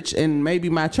church and maybe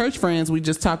my church friends, we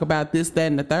just talk about this, that,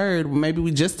 and the third. Maybe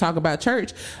we just talk about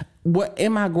church. What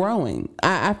am I growing?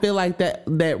 I feel like that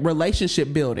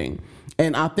relationship building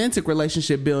and authentic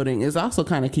relationship building is also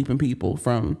kind of keeping people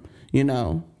from, you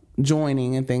know,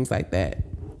 joining and things like that.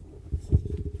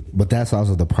 But that's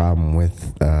also the problem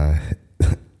with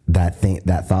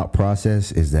that thought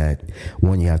process, is that,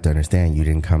 one, you have to understand you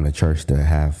didn't come to church to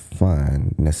have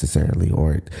fun necessarily,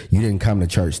 or you didn't come to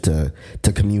church to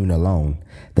commune alone.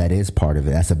 That is part of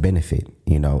it. That's a benefit,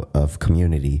 you know, of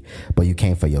community, but you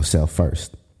came for yourself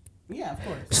first. Yeah, of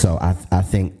course. So I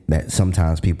think that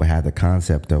sometimes people have the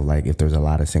concept of, like, if there's a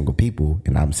lot of single people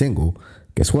and I'm single,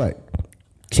 guess what?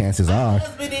 Chances are,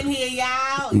 husband in here,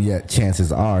 y'all. Yeah,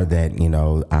 chances are that, you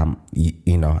know, I'm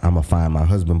gonna find my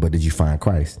husband. But did you find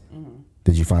Christ? Mm-hmm.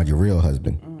 Did you find your real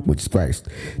husband, which is Christ?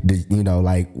 Did you know,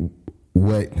 like,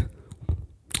 where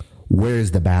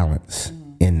is the balance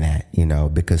in that? You know,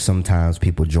 because sometimes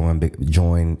people join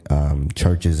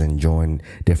churches and join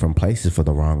different places for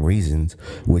the wrong reasons,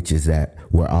 which is that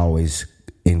we're always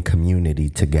in community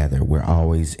together. We're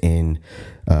always in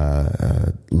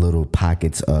little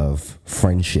pockets of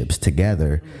friendships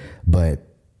together, but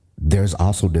there's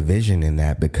also division in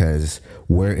that, because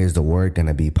where is the word going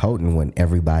to be potent when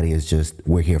everybody is just,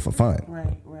 we're here for fun?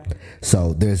 Right.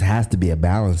 So there has to be a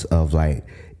balance of, like,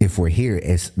 if we're here,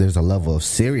 there's a level of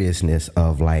seriousness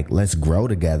of, like, let's grow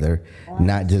together,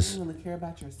 not just really care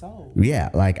about your soul. Yeah,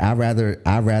 like I'd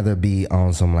rather be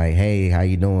on some, like, hey, how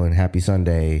you doing? Happy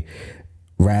Sunday.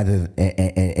 Rather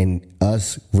and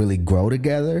us really grow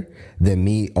together than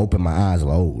me open my eyes,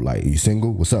 like, oh, like, you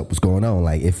single? What's up? What's going on?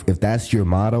 Like, if that's your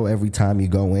motto every time you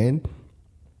go in,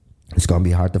 it's gonna be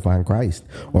hard to find Christ,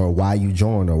 or why you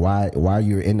join, or why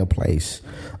you're in a place.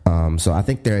 So I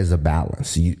think there is a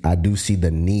balance. I do see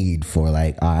the need for,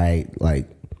 like, I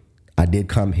did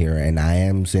come here and I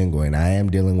am single and I am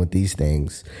dealing with these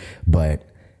things, but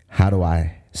how do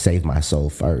I save my soul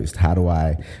first? How do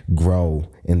I grow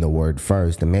in the word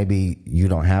first? And maybe you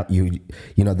don't have, you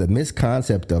know, the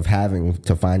misconcept of having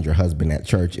to find your husband at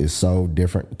church is so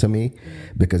different to me,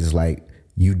 because it's like,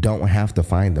 you don't have to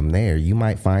find them there. You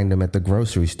might find them at the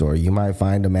grocery store. You might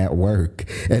find them at work,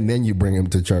 and then you bring them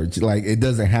to church. Like, it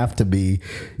doesn't have to be,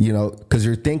 you know, because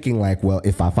you're thinking, like, well,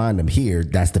 if I find them here,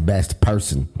 that's the best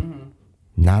person. Mm-hmm.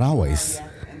 Not always. Yeah.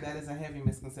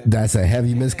 Misconception. That's a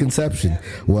heavy misconception.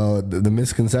 Well, the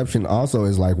misconception also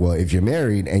is, like, well, if you're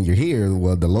married and you're here,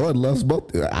 well, the Lord loves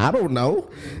both. I don't know.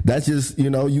 That's just,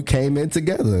 you know, you came in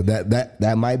together.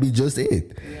 That might be just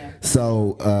it. Yeah.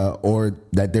 So, or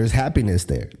that there's happiness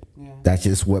there. Yeah. That's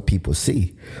just what people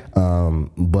see.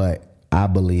 But I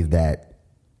believe that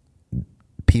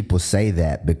people say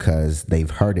that because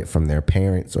they've heard it from their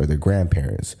parents or their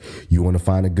grandparents. You want to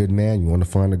find a good man? You want to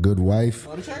find a good wife?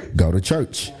 Go to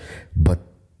church. Yeah. But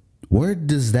where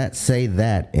does that say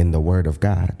that in the Word of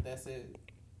God? That's it.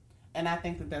 And I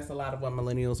think that that's a lot of what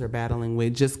millennials are battling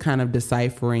with, just kind of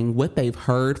deciphering what they've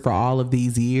heard for all of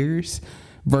these years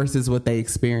versus what they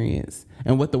experience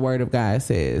and what the Word of God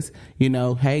says. You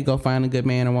know, hey, go find a good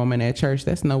man or woman at church.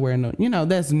 That's nowhere,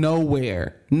 that's nowhere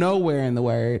in the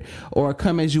Word. Or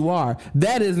come as you are.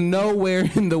 That is nowhere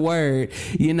in the Word.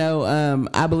 You know,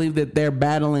 I believe that they're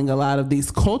battling a lot of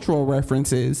these cultural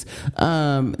references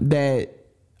that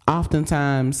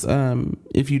oftentimes,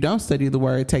 if you don't study the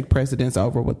Word, take precedence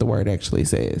over what the Word actually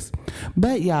says.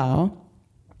 But y'all,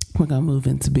 we're going to move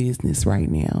into business right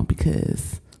now,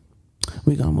 because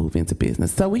we're going to move into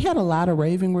business. So we had a lot of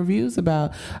raving reviews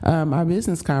about our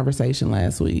business conversation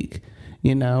last week,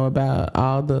 about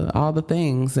all the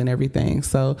things and everything.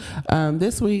 So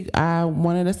this week I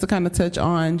wanted us to kind of touch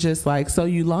on just like, so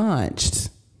you launched.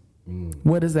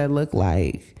 What does that look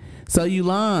like? So you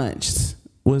launched.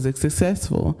 Was it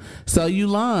successful? So you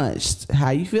launched. How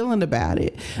you feeling about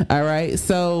it? All right.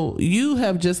 So you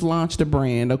have just launched a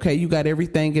brand. Okay. You got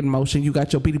everything in motion. You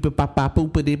got your all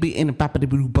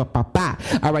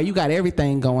right. You got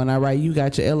everything going. All right. You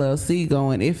got your LLC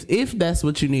going. If that's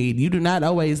what you need, you do not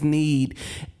always need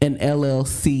an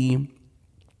LLC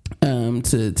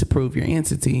to prove your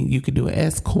entity. You could do an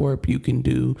S corp, you can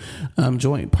do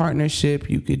joint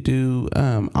partnership, you could do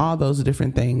all those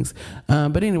different things.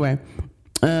 But anyway,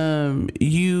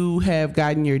 you have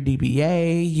gotten your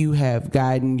DBA, you have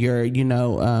gotten your,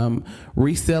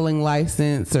 reselling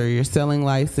license or your selling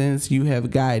license, you have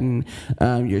gotten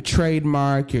your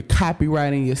trademark, your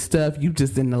copywriting, your stuff. You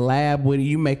just in the lab with it,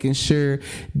 you making sure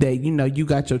that, you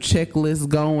got your checklist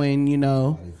going,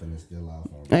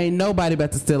 Ain't nobody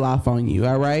about to steal off on you,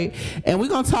 all right? And we're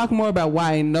gonna talk more about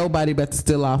why ain't nobody about to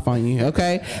steal off on you,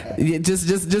 okay?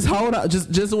 Just hold up,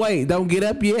 just wait. Don't get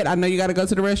up yet. I know you gotta go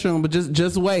to the restroom, but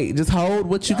just wait. Just hold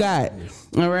what you got.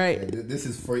 All right. This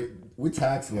is free. We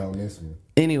taxing on this one.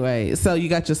 Anyway, so you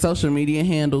got your social media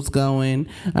handles going,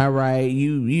 all right?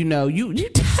 You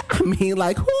I mean,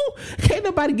 like, who? Can't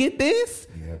nobody get this?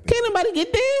 Can't nobody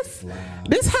get this? Wow.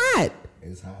 This hot.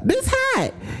 This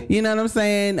hot. You know what I'm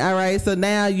saying? All right. So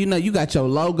now, you got your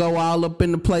logo all up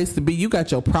in the place to be. You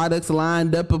got your products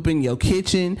lined up in your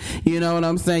kitchen. You know what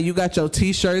I'm saying? You got your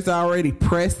t-shirts already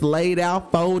pressed, laid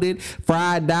out, folded,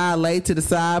 fried, dyed, laid to the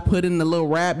side, put in the little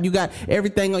wrap. You got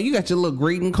everything on. You got your little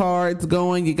greeting cards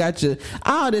going. You got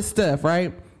all this stuff,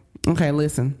 right? Okay,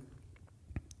 listen.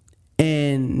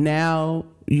 And now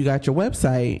you got your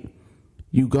website.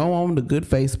 You go on the good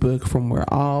Facebook from where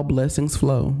all blessings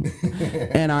flow.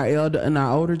 And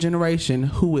our older generation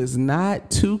who is not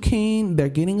too keen, they're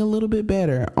getting a little bit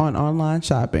better on online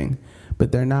shopping,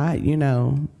 but they're not,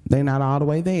 they're not all the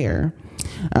way there.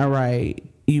 All right.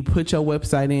 You put your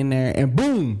website in there and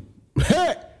boom.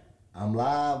 I'm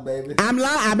live, baby. I'm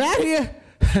out here.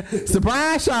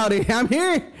 Surprise, shawty, I'm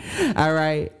here. All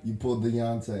right. You pulled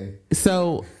Deontay.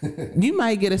 So you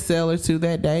might get a sale or two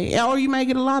that day, or you might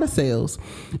get a lot of sales,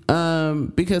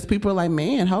 because people are like,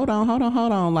 man, hold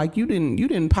on. Like you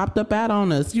didn't popped up out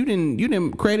on us. You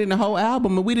didn't create the whole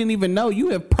album, and we didn't even know. You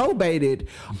have probated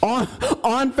on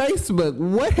Facebook.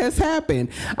 What has happened?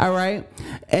 All right,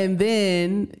 and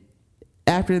then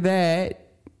after that,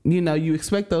 you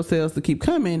expect those sales to keep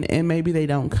coming, and maybe they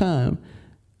don't come.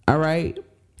 All right.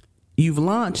 You've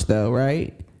launched though,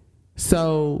 right?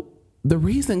 So the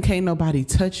reason can't nobody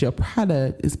touch your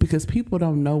product is because people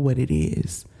don't know what it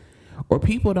is, or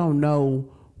people don't know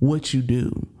what you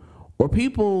do, or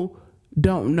people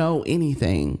don't know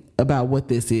anything about what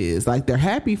this is. Like, they're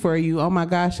happy for you. Oh my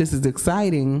gosh, this is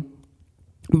exciting.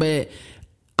 But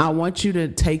I want you to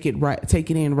take it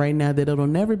in right now that it'll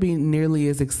never be nearly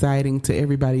as exciting to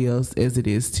everybody else as it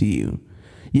is to you.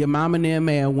 Your mom and them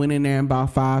may have went in there and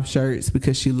bought 5 shirts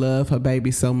because she loved her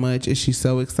baby so much and she's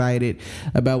so excited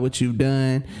about what you've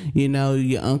done.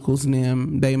 Your uncles and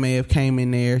them, they may have came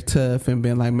in there tough and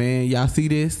been like, man, y'all see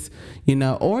this?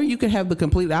 Or you could have the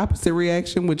complete opposite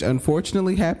reaction, which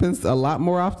unfortunately happens a lot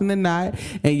more often than not.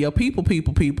 And your people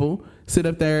sit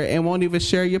up there and won't even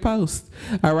share your post.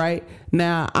 All right.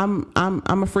 Now I'm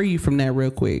gonna free you from that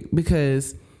real quick,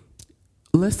 because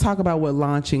let's talk about what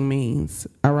launching means.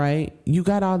 All right. You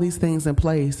got all these things in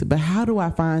place, but how do I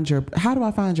find your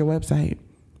website?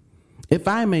 If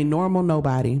I'm a normal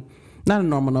nobody, not a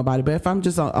normal nobody, but if I'm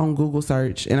just on Google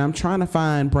search and I'm trying to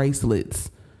find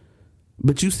bracelets,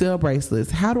 but you sell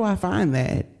bracelets, how do I find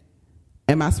that?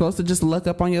 Am I supposed to just look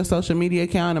up on your social media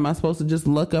account? Am I supposed to just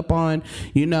look up on,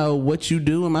 what you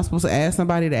do? Am I supposed to ask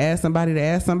somebody to ask somebody to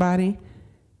ask somebody?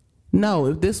 No,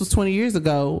 if this was 20 years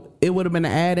ago, it would have been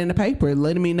an ad in the paper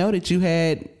letting me know that you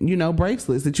had,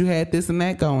 bracelets, that you had this and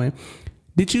that going.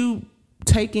 Did you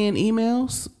take in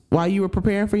emails while you were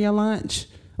preparing for your launch,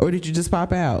 or did you just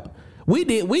pop out? We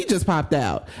did. We just popped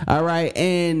out. All right.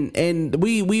 And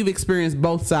we've experienced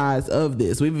both sides of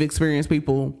this. We've experienced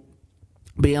people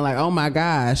being like, oh my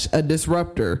gosh, a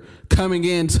disruptor coming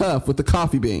in tough with the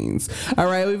coffee beans. All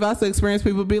right. We've also experienced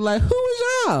people be like, who is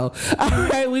y'all? All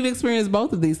right. We've experienced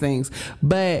both of these things.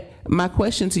 But my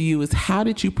question to you is, how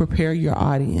did you prepare your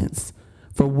audience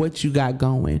for what you got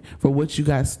going, for what you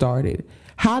got started?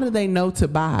 How do they know to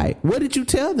buy? What did you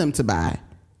tell them to buy?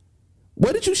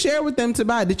 What did you share with them to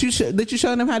buy? Did you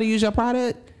show them how to use your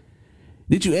product?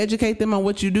 Did you educate them on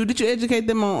what you do? Did you educate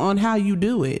them on how you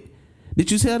do it?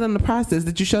 Did you tell them the process?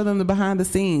 Did you show them the behind the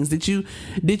scenes? Did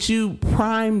you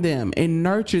prime them and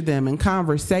nurture them in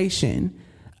conversation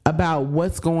about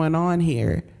what's going on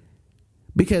here?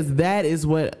 Because that is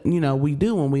what, we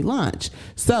do when we launch.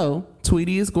 So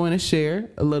Tweety is going to share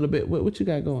a little bit. What you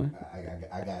got going?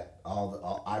 I got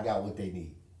I got what they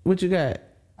need. What you got?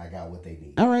 I got what they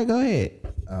need. All right, go ahead.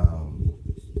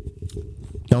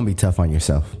 Don't be tough on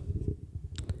yourself.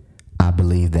 I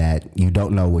believe that you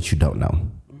don't know what you don't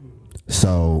know.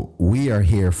 So we are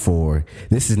here for,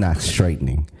 this is not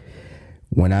straightening.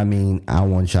 When I mean, I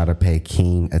want y'all to pay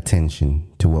keen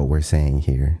attention to what we're saying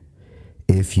here.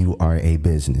 If you are a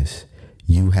business,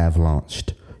 you have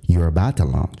launched, you're about to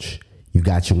launch, you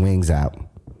got your wings out,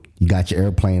 you got your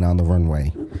airplane on the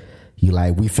runway. You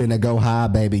like, we finna go high,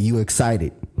 baby. You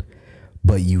excited.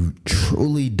 But you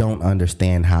truly don't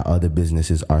understand how other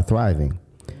businesses are thriving.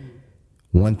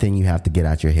 One thing you have to get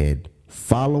out your head,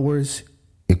 followers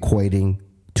equating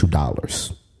to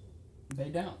dollars. They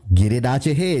don't. Get it out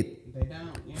your head. They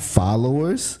don't. Yeah.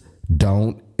 Followers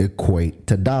don't equate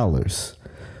to dollars.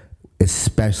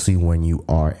 Especially when you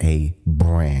are a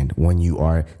brand, when you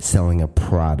are selling a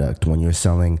product, when you're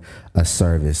selling a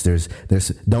service. There's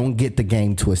don't get the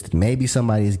game twisted. Maybe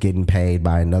somebody is getting paid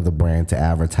by another brand to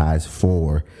advertise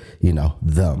for,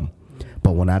 them.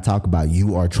 But when I talk about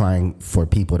you are trying for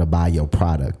people to buy your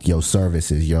product, your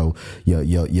services, your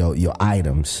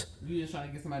items. You just trying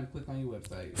to get somebody to click on your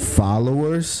website.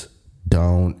 Followers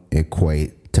don't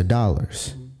equate to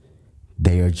dollars. Mm-hmm.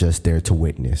 They are just there to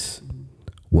witness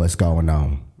what's going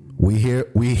on. We here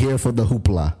for the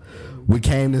hoopla. We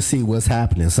came to see what's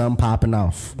happening. Something popping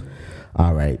off.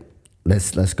 All right.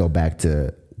 Let's go back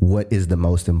to what is the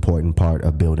most important part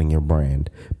of building your brand,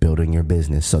 building your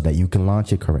business so that you can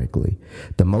launch it correctly.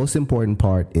 The most important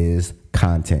part is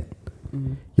content.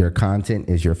 Mm-hmm. Your content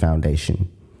is your foundation.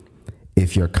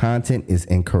 If your content is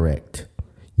incorrect,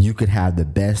 you could have the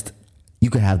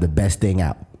best thing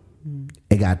out. Mm-hmm.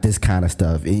 It got this kind of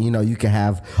stuff. You can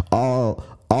have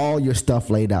all your stuff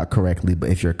laid out correctly, but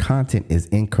if your content is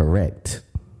incorrect,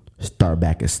 start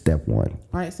back at step one.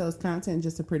 All right, so is content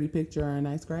just a pretty picture or a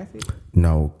nice graphic?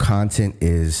 No, content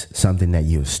is something that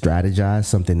you've strategized,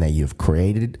 something that you've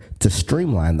created to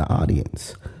streamline the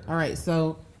audience. All right,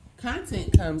 so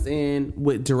content comes in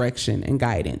with direction and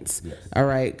guidance. Yes. All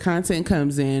right, content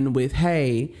comes in with,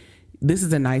 hey, this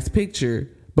is a nice picture,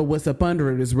 but what's up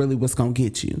under it is really what's going to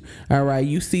get you. All right.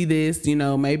 You see this,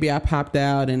 maybe I popped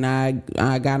out and I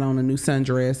got on a new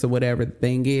sundress or whatever the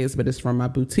thing is, but it's from my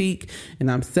boutique and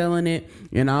I'm selling it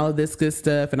and all of this good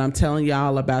stuff. And I'm telling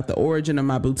y'all about the origin of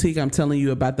my boutique. I'm telling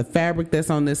you about the fabric that's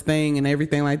on this thing and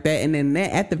everything like that. And then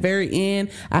at the very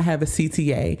end, I have a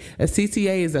CTA. A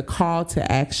CTA is a call to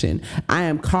action. I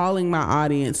am calling my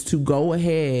audience to go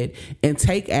ahead and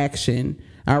take action.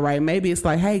 All right. Maybe it's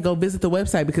like, hey, go visit the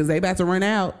website because they about to run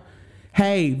out.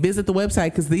 Hey, visit the website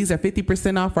because these are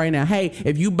 50% off right now. Hey,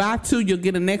 if you buy 2, you'll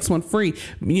get a next one free,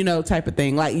 type of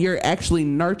thing. Like you're actually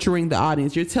nurturing the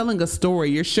audience. You're telling a story.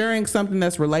 You're sharing something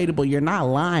that's relatable. You're not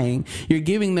lying. You're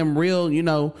giving them real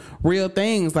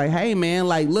things like, hey, man,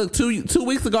 like, look, two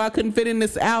weeks ago, I couldn't fit in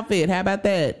this outfit. How about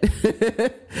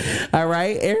that? All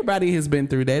right. Everybody has been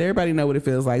through that. Everybody know what it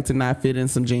feels like to not fit in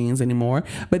some jeans anymore.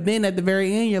 But then at the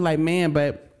very end, you're like, man,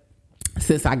 but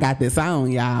since I got this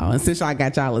on, y'all, and since I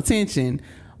got y'all attention,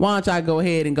 why don't y'all go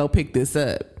ahead and go pick this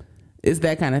up? It's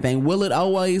that kind of thing. Will it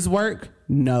always work?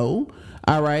 No.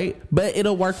 All right. But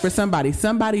it'll work for somebody.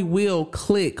 Somebody will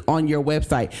click on your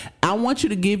website. I want you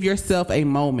to give yourself a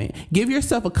moment. Give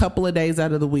yourself a couple of days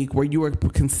out of the week where you are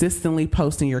consistently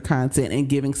posting your content and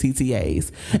giving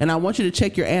CTAs. And I want you to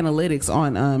check your analytics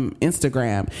on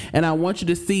Instagram. And I want you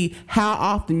to see how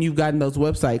often you've gotten those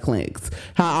website clicks,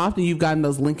 how often you've gotten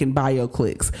those link in bio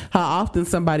clicks, how often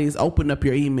somebody has opened up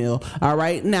your email. All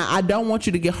right. Now, I don't want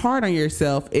you to get hard on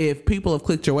yourself if people have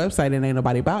clicked your website and ain't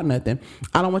nobody about nothing.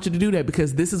 I don't want you to do that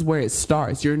because this is where it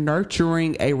starts. You're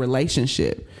nurturing a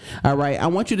relationship. All right. I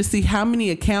want you to see how many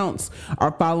accounts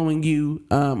are following you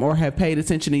or have paid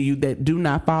attention to you that do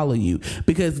not follow you.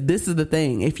 Because this is the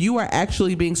thing. If you are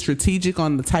actually being strategic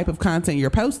on the type of content you're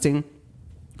posting,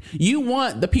 you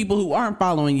want the people who aren't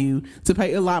following you to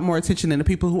pay a lot more attention than the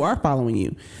people who are following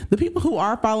you. The people who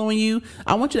are following you,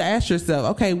 I want you to ask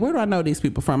yourself, okay, where do I know these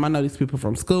people from? I know these people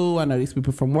from school. I know these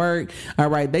people from work. All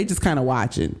right. They just kind of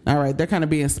watching. All right. They're kind of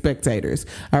being spectators.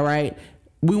 All right.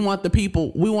 We want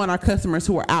our customers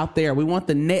who are out there. We want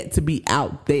the net to be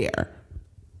out there.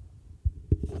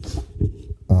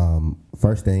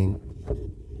 First thing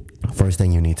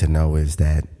you need to know is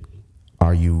that,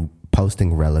 are you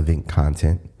posting relevant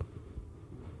content?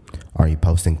 Are you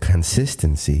posting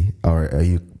consistency, or are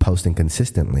you posting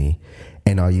consistently?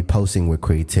 And are you posting with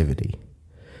creativity?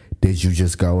 Did you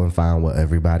just go and find what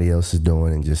everybody else is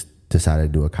doing and just decide to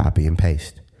do a copy and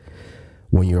paste?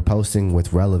 When you're posting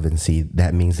with relevancy,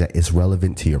 that means that it's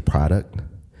relevant to your product,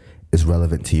 it's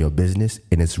relevant to your business,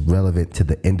 and it's relevant to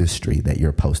the industry that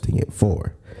you're posting it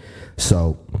for.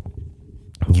 So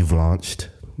you've launched,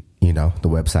 the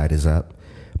website is up,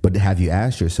 but have you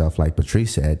asked yourself, like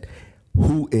Patrice said,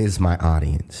 who is my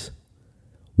audience?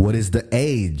 What is the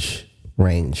age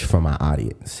range for my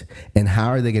audience? And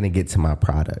how are they going to get to my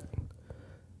product?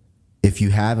 If you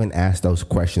haven't asked those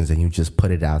questions and you just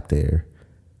put it out there,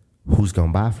 who's going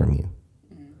to buy from you?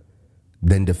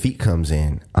 Then defeat comes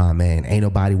in. Oh, man, ain't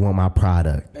nobody want my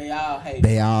product. They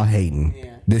all hating.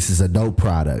 Yeah. This is a dope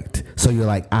product. So you're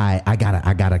like, I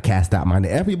gotta cast out my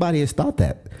net. Everybody has thought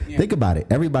that. Yeah. Think about it.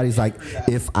 Everybody's like,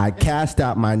 if I cast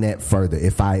out my net further,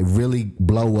 if I really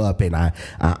blow up and I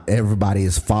everybody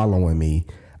is following me,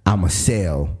 I'ma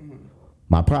sell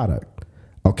my product.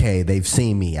 Okay, they've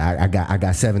seen me. I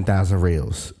got 7,000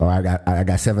 reels, or I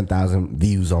got 7,000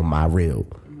 views on my reel.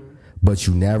 But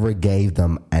you never gave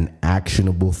them an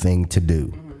actionable thing to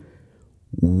do.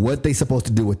 What they supposed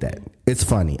to do with that? It's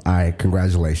funny. All right,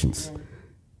 congratulations.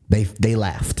 They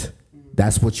laughed.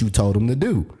 That's what you told them to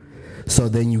do. So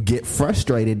then you get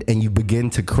frustrated and you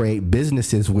begin to create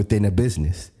businesses within a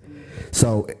business.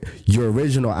 So your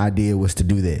original idea was to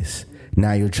do this.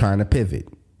 Now you're trying to pivot.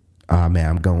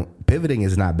 Pivoting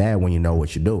is not bad when you know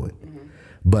what you're doing.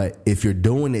 But if you're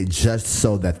doing it just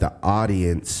so that the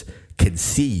audience can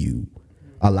see you,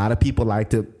 a lot of people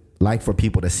like for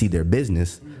people to see their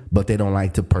business, but they don't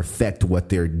like to perfect what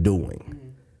they're doing.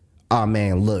 Oh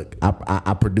man, look,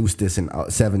 I produced this in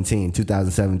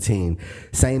 2017.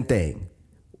 Same thing.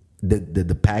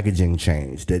 The packaging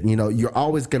changed. That you're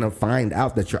always gonna find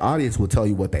out that your audience will tell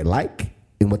you what they like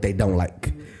and what they don't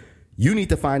like. You need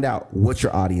to find out what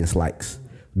your audience likes.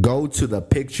 Go to the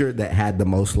picture that had the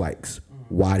most likes.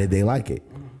 Why did they like it?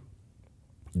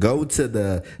 Go to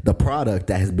the product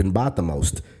that has been bought the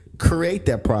most. Create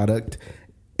that product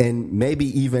and maybe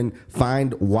even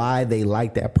find why they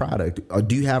like that product. Or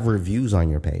do you have reviews on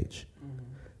your page?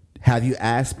 Have you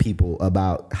asked people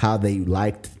about how they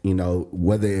liked,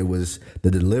 whether it was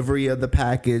the delivery of the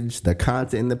package, the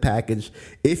content in the package?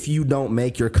 If you don't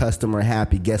make your customer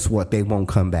happy, guess what? They won't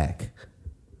come back.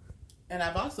 And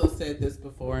I've also said this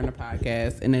before in the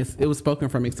podcast, and it was spoken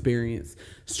from experience.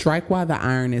 Strike while the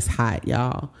iron is hot,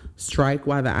 y'all. Strike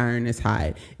while the iron is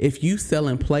hot. If you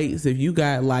selling plates, if you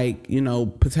got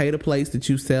potato plates that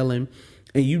you selling,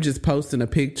 and you just posting a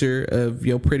picture of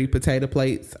your pretty potato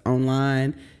plates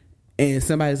online, and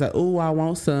somebody's like, "Oh, I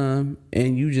want some,"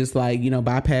 and you just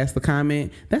bypass the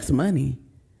comment, that's money.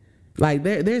 Like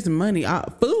there's money.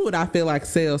 Food, I feel like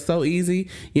sells so easy.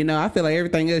 I feel like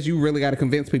everything else you really got to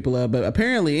convince people of. But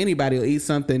apparently anybody will eat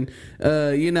something,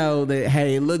 that,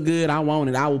 hey, it look good, I want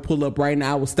it. I will pull up right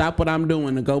now. I will stop what I'm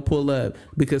doing to go pull up,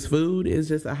 because food is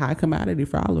just a high commodity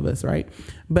for all of us, right?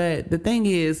 But the thing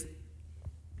is,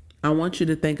 I want you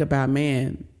to think about,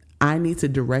 man, I need to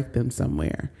direct them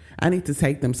somewhere. I need to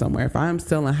take them somewhere. If I'm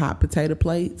selling hot potato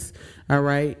plates, all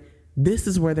right, this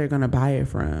is where they're going to buy it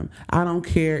from. I don't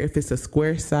care if it's a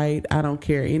Square site. I don't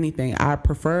care anything. I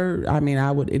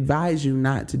would advise you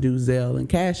not to do Zelle and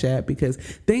Cash App, because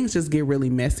things just get really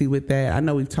messy with that. I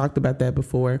know we've talked about that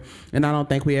before, and I don't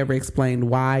think we ever explained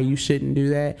why you shouldn't do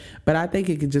that. But I think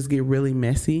it could just get really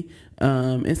messy.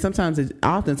 And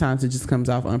oftentimes it just comes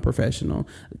off unprofessional.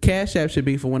 Cash App should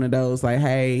be for one of those like,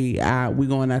 hey, we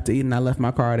going out to eat and I left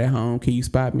my card at home. Can you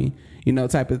spot me?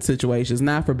 Type of situations,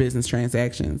 not for business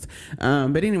transactions.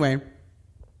 But anyway,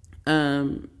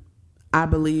 I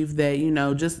believe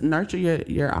that, just nurture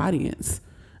your audience.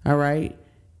 All right.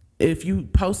 If you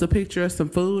post a picture of some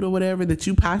food or whatever that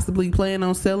you possibly plan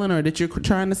on selling or that you're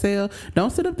trying to sell,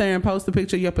 don't sit up there and post a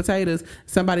picture of your potatoes.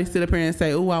 Somebody sit up here and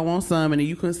say, "Oh, I want some," and then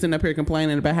you can sit up here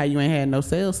complaining about how you ain't had no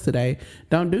sales today.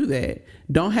 Don't do that.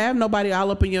 Don't have nobody all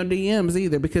up in your DMs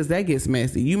either, because that gets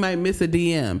messy. You might miss a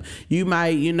DM. You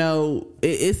might,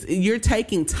 you're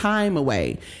taking time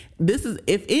away.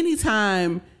 If any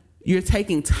time you're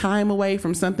taking time away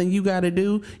from something you got to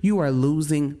do, you are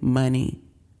losing money.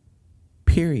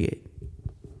 Period.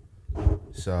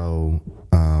 So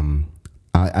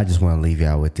I just want to leave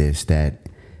y'all with this, that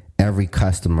every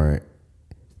customer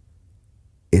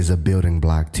is a building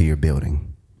block to your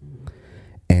building.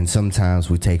 And sometimes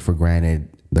we take for granted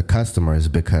the customers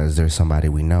because there's somebody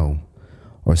we know,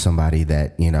 or somebody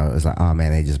that, is like, oh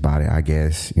man, they just bought it, I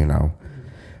guess,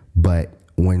 But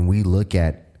when we look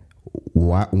at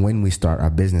when we start our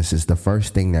businesses, the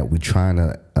first thing that we're trying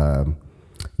to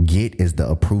get is the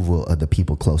approval of the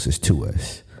people closest to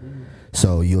us.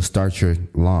 So you'll start your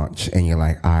launch and you're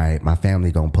like, all right, my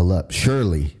family gonna pull up.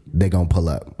 Surely they gonna pull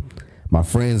up. My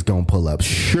friends gonna pull up.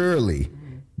 Surely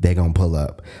they gonna pull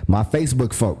up. My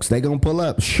Facebook folks, they gonna pull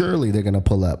up. Surely they're gonna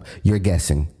pull up. You're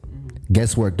guessing.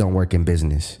 Guesswork don't work in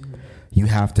business. You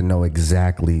have to know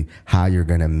exactly how you're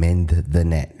gonna mend the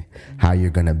net, how you're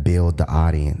gonna build the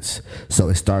audience. So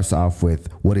it starts off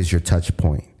with, what is your touch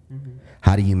point?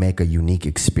 How do you make a unique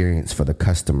experience for the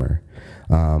customer?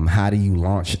 How do you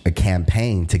launch a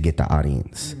campaign to get the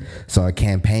audience? So a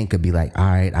campaign could be like, all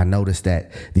right, I noticed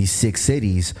that these 6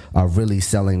 cities are really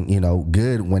selling,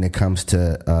 good when it comes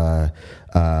to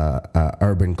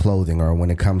urban clothing, or when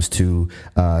it comes to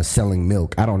selling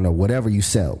milk. I don't know, whatever you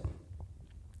sell.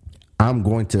 I'm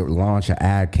going to launch an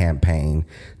ad campaign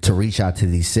to reach out to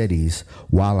these cities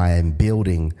while I am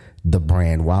building the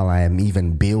brand, while I am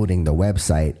even building the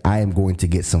website. I am going to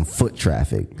get some foot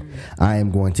traffic. I am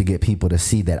going to get people to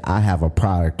see that I have a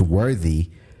product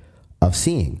worthy of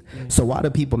seeing. So why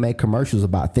do people make commercials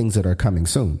about things that are coming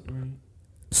soon?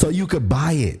 So you could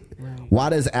buy it. Why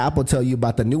does Apple tell you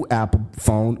about the new Apple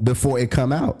phone before it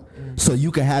come out? So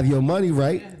you can have your money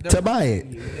to buy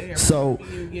it. So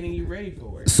getting you ready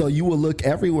for it. So you will look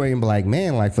everywhere and be like,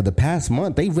 man, like for the past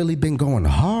month, they've really been going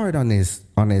hard on this,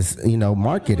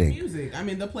 marketing. Music. I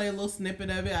mean, they'll play a little snippet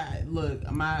of it. Look,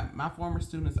 my former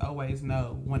students always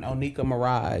know when Onika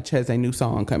Maraj has a new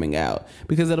song coming out,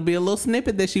 because it'll be a little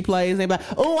snippet that she plays. And they're like,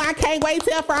 oh, I can't wait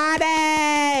till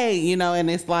Friday. And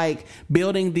it's like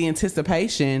building the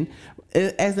anticipation.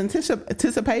 As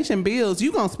anticipation builds,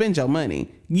 you're going to spend your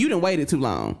money. You done waited too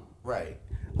long. Right.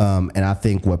 And I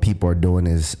think what people are doing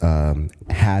is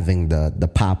having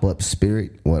the pop-up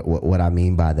spirit. What I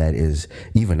mean by that is,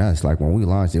 even us, like when we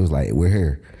launched, it was like, we're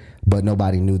here. But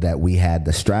nobody knew that we had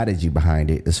the strategy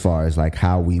behind it as far as like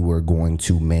how we were going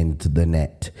to mend the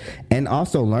net. And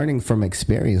also learning from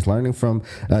experience, learning from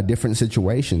different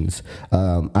situations.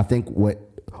 I think what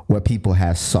people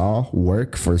have saw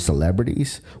work for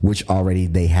celebrities, which already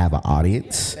they have an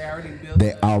audience.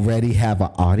 They already have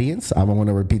an audience. I want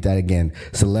to repeat that again.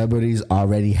 Celebrities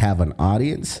already have an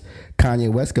audience.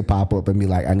 Kanye West could pop up and be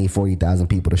like, I need 40,000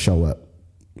 people to show up.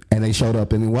 And they showed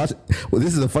up and watch. Well,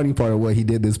 this is the funny part of what he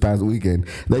did this past weekend.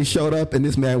 They showed up and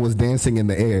this man was dancing in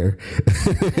the air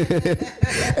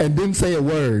and didn't say a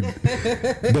word.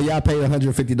 But y'all paid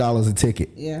 $150 a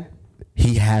ticket. Yeah.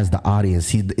 He has the audience.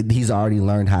 He's already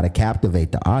learned how to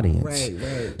captivate the audience.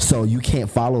 Right. So you can't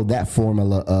follow that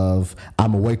formula of,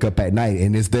 I'm going to wake up at night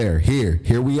and it's there.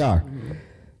 Here we are. Mm-hmm.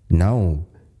 No.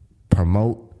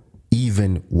 Promote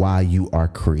even while you are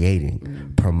creating.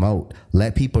 Mm-hmm. Promote.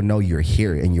 Let people know you're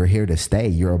here and you're here to stay.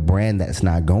 You're a brand that's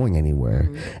not going anywhere.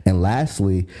 Mm-hmm. And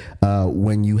lastly,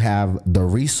 when you have the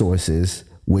resources,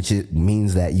 which it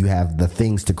means that you have the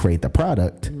things to create the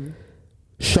product,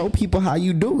 show people how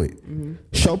you do it. Mm-hmm.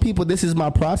 Show people, this is my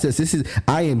process.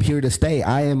 I am here to stay.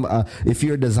 I am, if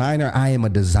you're a designer, I am a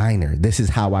designer. This is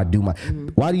how I do my,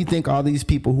 why do you think all these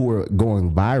people who are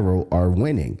going viral are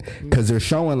winning? Because they're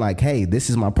showing like, hey,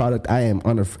 this is my product. I am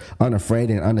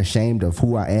unafraid and unashamed of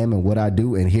who I am and what I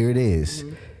do. And here it is.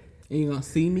 Mm-hmm. And you're going to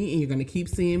see me, and you're going to keep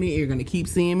seeing me, and you're going to keep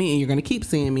seeing me, and you're going to keep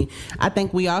seeing me. I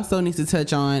think we also need to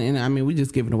touch on, and I mean, we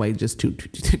just giving away just two.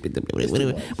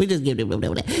 We just give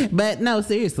it. But no,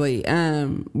 seriously,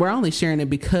 we're only sharing it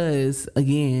because,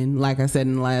 again, like I said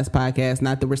in the last podcast,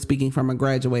 not that we're speaking from a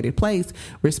graduated place.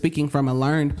 We're speaking from a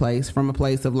learned place, from a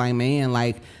place of like, man,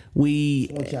 like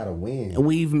we've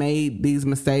made these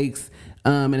mistakes.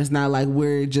 And it's not like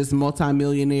we're just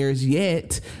multimillionaires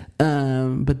yet.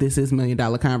 But this is $1 Million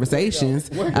Conversations.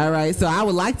 All right. So I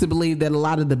would like to believe that a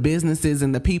lot of the businesses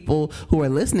and the people who are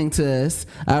listening to us,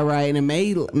 all right, and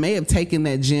may have taken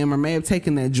that gem or may have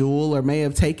taken that jewel or may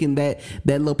have taken that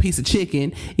little piece of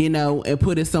chicken, and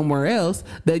put it somewhere else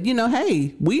that,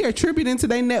 hey, we are attributing to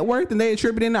their net worth and they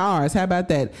attributing to ours. How about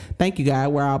that? Thank you,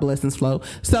 God, where all blessings flow.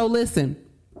 So listen,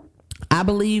 I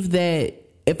believe that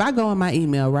if I go on my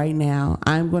email right now,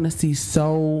 I'm going to see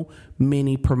so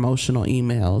many promotional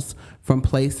emails from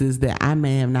places that I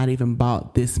may have not even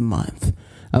bought this month.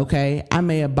 Okay. I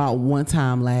may have bought one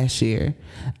time last year.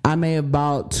 I may have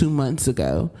bought 2 months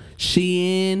ago.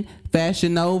 Shein,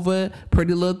 Fashion Nova,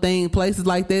 Pretty Little Thing, places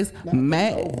like this.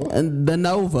 The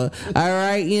Nova. All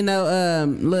right.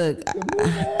 Look,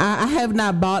 I have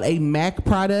not bought a MAC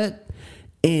product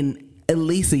in at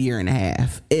least a year and a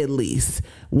half, at least.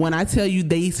 When I tell you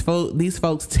these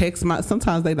folks text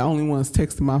sometimes they the only ones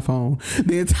texting my phone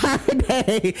the entire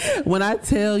day. When I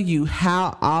tell you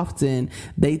how often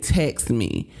they text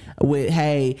me with,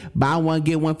 hey, buy one,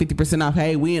 get 150% off.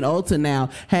 Hey, we in Ulta now.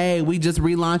 Hey, we just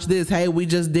relaunched this. Hey, we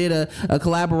just did a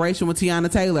collaboration with Tiana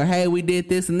Taylor. Hey, we did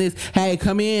this and this. Hey,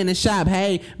 come in and shop.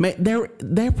 Hey,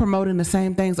 they're promoting the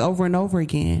same things over and over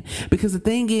again. Because the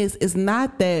thing is, it's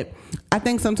not that. I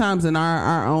think sometimes in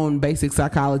our own basic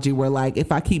psychology, we're like,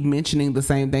 if I keep mentioning the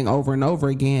same thing over and over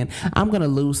again, I'm going to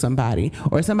lose somebody,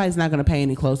 or somebody's not going to pay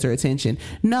any closer attention.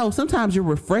 No, sometimes you're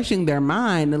refreshing their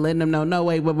mind and letting them know, no,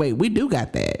 wait, we do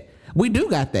got that. We do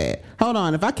got that. Hold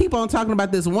on. If I keep on talking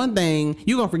about this one thing,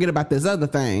 you're going to forget about this other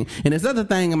thing. And this other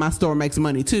thing in my store makes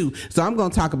money too. So I'm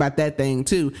going to talk about that thing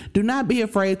too. Do not be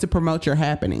afraid to promote your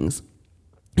happenings.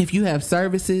 If you have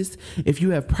services, if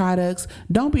you have products,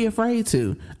 don't be afraid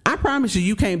to. I promise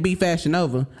you can't beat Fashion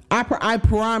Nova. I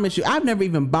promise you. I've never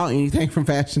even bought anything from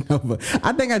Fashion Nova.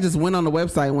 I think I just went on the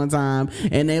website one time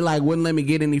and they like wouldn't let me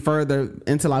get any further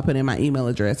until I put in my email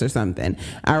address or something.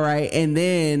 All right. And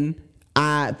then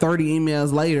 30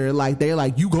 emails later, like they're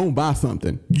like, you gonna buy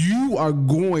something. You are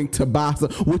going to buy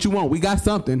something. What you want? We got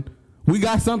something. We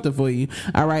got something for you.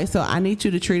 All right. So I need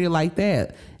you to treat it like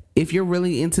that. If you're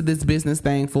really into this business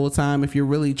thing full time, if you're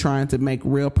really trying to make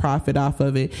real profit off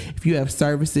of it, if you have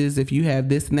services, if you have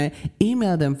this and that,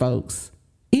 email them folks.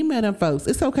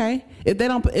 It's okay. If they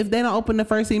don't open the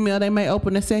first email, they may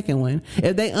open the second one.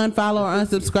 If they unfollow or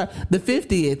unsubscribe, the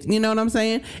 50th, you know what I'm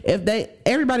saying?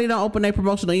 Everybody don't open their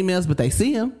promotional emails, but they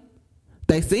see them.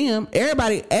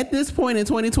 Everybody at this point in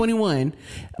 2021,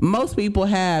 most people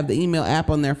have the email app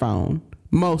on their phone.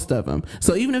 Most of them.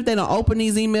 So even if they don't open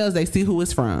these emails, they see who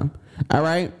it's from. All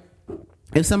right.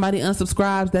 If somebody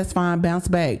unsubscribes, that's fine. Bounce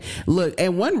back. Look,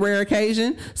 at one rare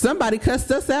occasion, somebody cussed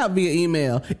us out via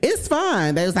email. It's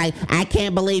fine. They was like, I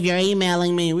can't believe you're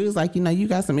emailing me. We was like, you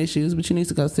got some issues, but you need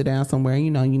to go sit down somewhere.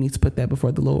 You need to put that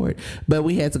before the Lord. But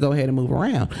we had to go ahead and move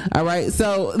around. All right.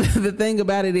 So the thing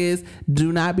about it is,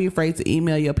 do not be afraid to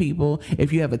email your people.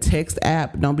 If you have a text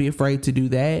app, don't be afraid to do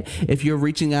that. If you're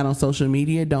reaching out on social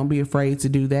media, don't be afraid to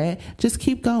do that. Just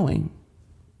keep going.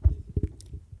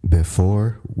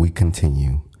 Before we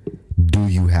continue, do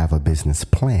you have a business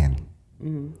plan?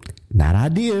 Mm-hmm. Not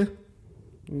idea.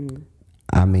 Mm-hmm.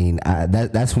 I mean,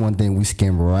 that's one thing we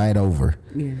skim right over.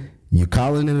 Yeah. You're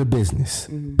calling it a business,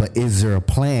 but is there a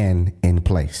plan in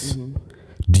place? Mm-hmm.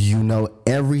 Do you know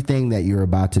everything that you're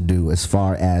about to do as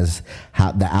far as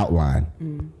how the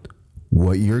outline,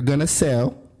 what you're going to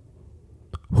sell,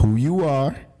 who you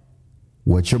are,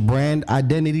 what your brand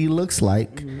identity looks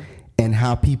like, and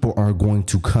how people are going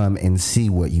to come and see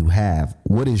what you have.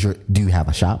 Do you have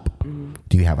a shop?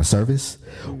 Do you have a service?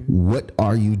 What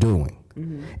are you doing?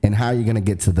 And how are you going to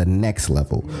get to the next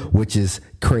level, which is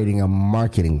creating a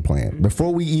marketing plan?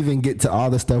 Before we even get to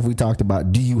all the stuff we talked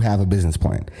about, do you have a business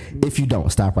plan? If you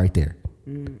don't, stop right there.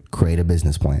 Create a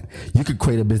business plan. You could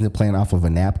create a business plan off of a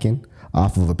napkin,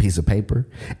 off of a piece of paper,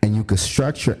 and you could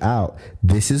structure out,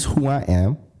 this is who I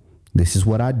am. This is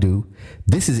what I do.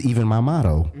 This is even my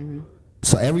motto.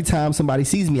 So every time somebody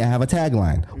sees me, I have a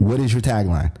tagline. What is your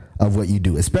tagline of what you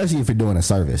do? Especially if you're doing a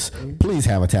service. Please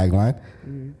have a tagline.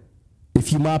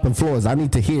 If you mopping floors, I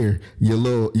need to hear your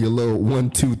little 1,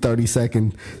 2, 30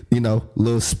 second,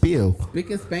 little spiel. Spick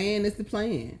and span is the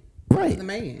plan. Right. The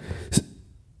man.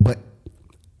 But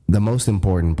the most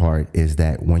important part is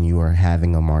that when you are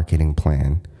having a marketing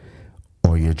plan,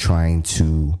 or you're trying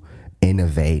to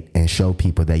innovate and show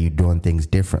people that you're doing things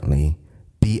differently,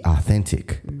 be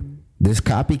authentic. This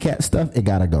copycat stuff, it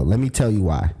gotta go. Let me tell you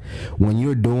why. When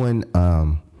you're doing,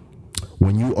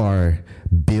 when you are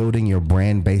building your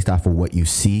brand based off of what you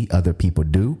see other people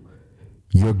do,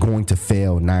 you're going to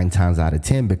fail 9 times out of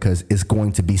 10 because it's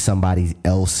going to be somebody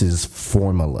else's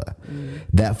formula.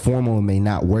 That formula may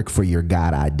not work for your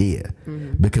God idea,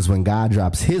 because when God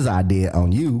drops his idea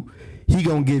on you, he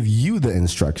gonna give you the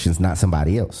instructions, not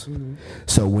somebody else.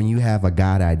 So when you have a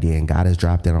God idea and God has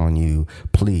dropped it on you,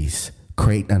 please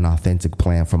create an authentic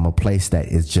plan from a place that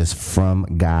is just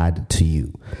from God to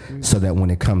you, so that when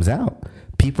it comes out,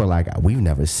 people are like, we've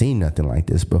never seen nothing like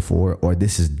this before, or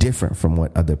this is different from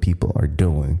what other people are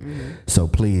doing. So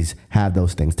please have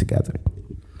those things together.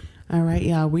 All right,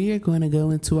 y'all, we are going to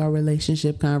go into our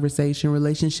relationship conversation,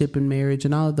 relationship and marriage,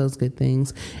 and all of those good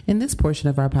things. And this portion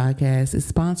of our podcast is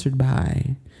sponsored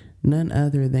by none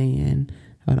other than,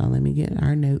 hold on, let me get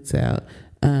our notes out.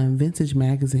 Vintage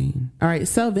Magazine. All right,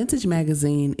 so Vintage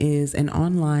Magazine is an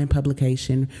online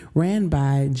publication ran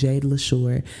by Jade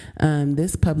LaSure.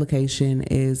 This publication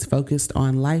is focused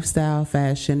on lifestyle,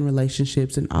 fashion,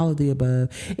 relationships, and all of the above.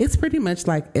 It's pretty much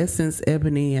like Essence,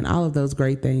 Ebony, and all of those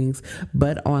great things,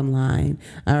 but online.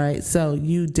 All right, so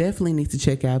you definitely need to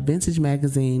check out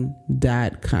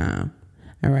vintagemagazine.com.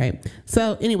 All right.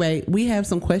 So anyway, we have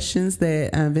some questions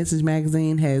that Vintage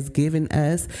Magazine has given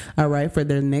us, all right, for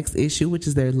their next issue, which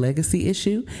is their legacy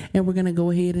issue. And we're going to go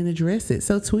ahead and address it.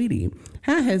 So, Tweety,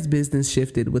 how has business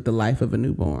shifted with the life of a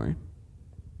newborn?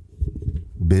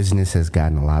 Business has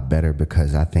gotten a lot better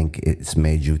because I think it's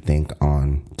made you think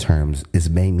on terms. It's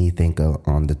made me think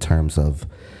on the terms of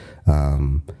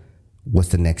what's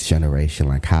the next generation?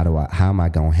 Like, how am I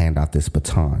going to hand out this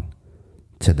baton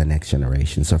to the next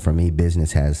generation? So for me,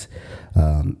 business has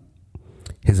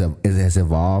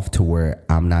evolved to where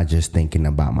I'm not just thinking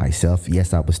about myself.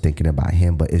 Yes, I was thinking about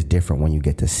him, but it's different when you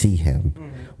get to see him,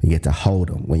 when you get to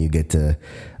hold him, when you get to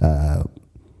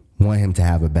want him to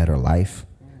have a better life.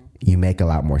 You make a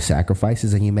lot more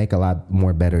sacrifices and you make a lot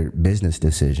more better business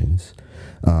decisions.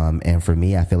 And for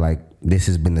me, I feel like this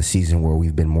has been the season where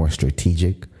we've been more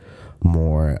strategic,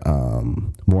 more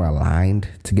aligned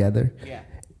together. Yeah.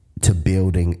 To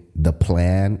building the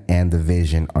plan and the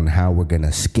vision on how we're going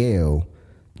to scale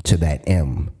to that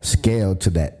M, scale to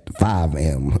that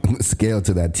 5M, scale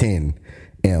to that 10M.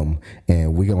 And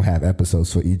we're going to have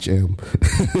episodes for each M.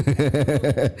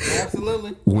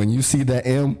 Absolutely. When you see that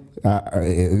M,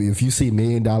 if you see $1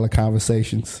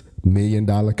 Million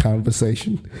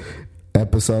Conversation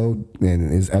episode,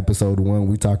 and it's episode 1,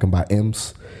 we talking about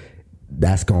M's.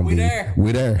 That's going to be,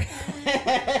 we're there.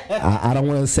 I don't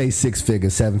want to say 6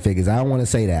 figures, 7 figures. I don't want to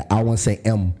say that. I want to say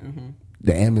M. Mm-hmm.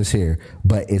 The M is here.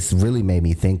 But it's really made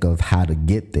me think of how to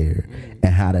get there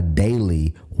and how to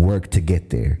daily work to get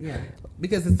there. Yeah,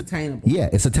 because it's attainable. Yeah,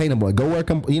 it's attainable. Go work,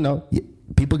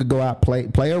 people could go out,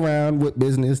 play around with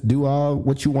business, do all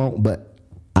what you want. But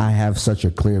I have such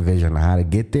a clear vision on how to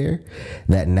get there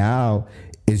that now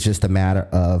it's just a matter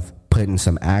of putting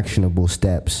some actionable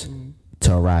steps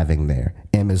to arriving there.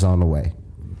 M is on the way.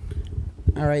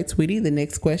 All right, Tweety, the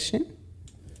next question.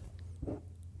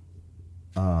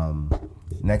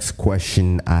 Next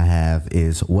question I have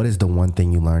is, what is the one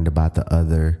thing you learned about the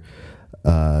other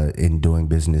in doing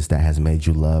business that has made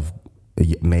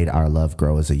our love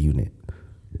grow as a unit?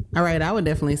 All right, I would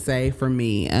definitely say for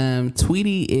me,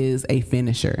 Tweety is a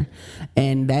finisher,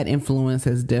 and that influence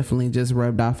has definitely just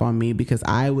rubbed off on me because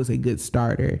I was a good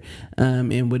starter,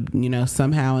 and would,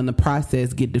 somehow in the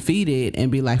process get defeated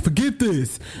and be like, forget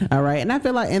this. All right. And I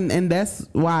feel like, and that's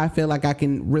why I feel like I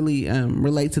can really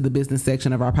relate to the business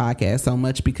section of our podcast so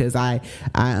much, because I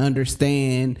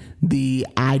understand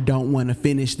I don't want to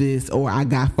finish this, or I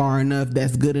got far enough,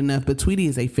 that's good enough. But Tweety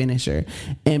is a finisher,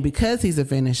 and because he's a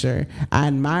finisher, I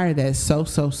admire that so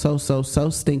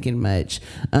stinking much,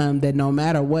 that no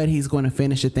matter what, he's going to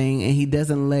finish a thing, and he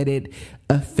doesn't let it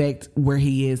affect where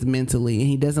he is mentally, and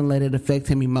he doesn't let it affect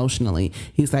him emotionally.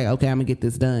 He's like, okay, I'm gonna get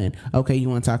this done. Okay, you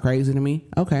want to talk crazy to me?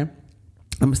 Okay, I'm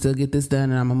gonna still get this done,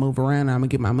 and I'm gonna move around, and I'm gonna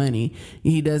get my money.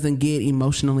 He doesn't get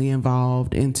emotionally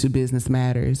involved into business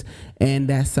matters, and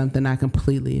that's something I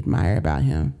completely admire about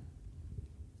him.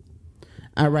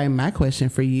 All right, my question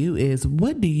for you is,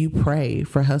 what do you pray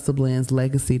for Hustle Blend's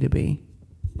legacy to be?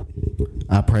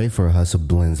 I pray for Hustle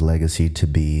Blend's legacy to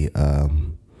be a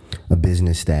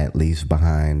business that leaves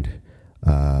behind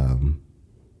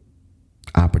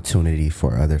opportunity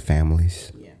for other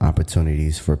families,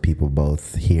 opportunities for people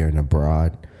both here and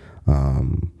abroad,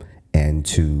 and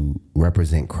to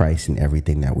represent Christ in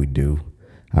everything that we do.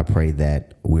 I pray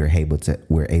that we're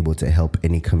able to help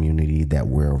any community that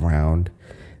we're around,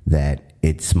 that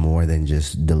it's more than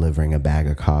just delivering a bag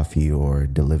of coffee or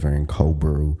delivering cold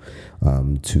brew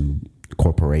to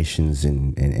corporations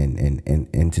and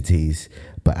entities.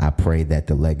 But I pray that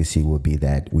the legacy will be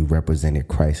that we represented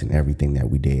Christ in everything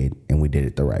that we did, and we did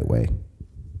it the right way.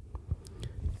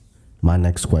 My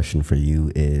next question for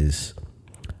you is,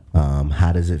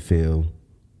 how does it feel?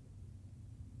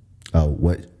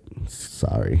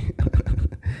 Sorry.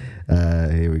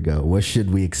 Here we go. What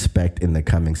should we expect in the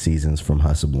coming seasons from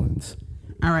Hustle Blends?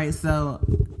 All right, so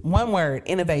one word,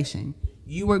 innovation.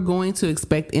 You are going to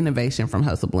expect innovation from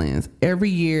Hustle Blends.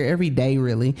 Every year, every day,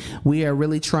 really, we are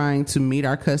really trying to meet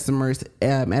our customers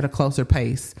at a closer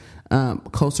pace.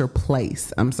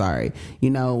 place. I'm sorry.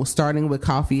 Starting with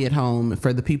coffee at home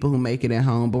for the people who make it at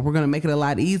home, but we're going to make it a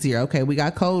lot easier. Okay, we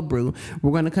got Cold Brew.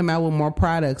 We're going to come out with more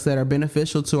products that are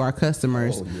beneficial to our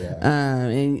customers.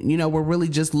 And we're really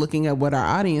just looking at what our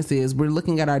audience is. We're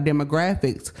looking at our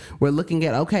demographics. We're looking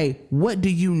at, okay, what do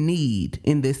you need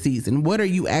in this season? What are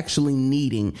you actually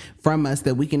needing from us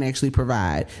that we can actually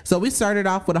provide? So we started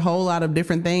off with a whole lot of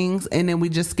different things, and then we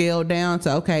just scaled down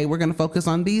to, okay, we're going to focus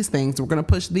on these things. We're going to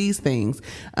push these things.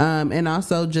 And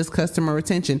also just customer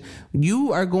retention.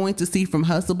 You are going to see from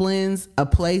Hustle Blends a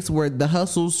place where the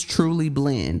hustles truly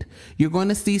blend. You're going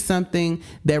to see something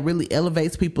that really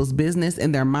elevates people's business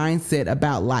and their mindset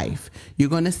about life. You're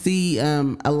going to see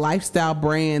a lifestyle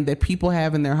brand that people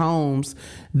have in their homes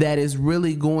that is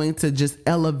really going to just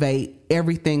elevate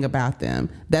everything about them.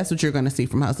 That's what you're going to see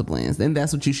from Hustle Blends, and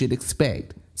that's what you should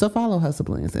expect. So follow Hustle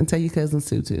Blends and tell your cousin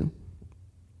Sue too.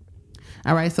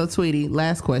 All right, so Tweety,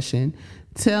 last question.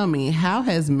 Tell me, how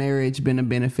has marriage been a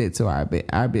benefit to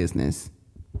our business?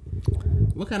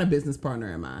 What kind of business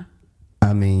partner am I?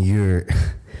 I mean,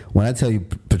 when I tell you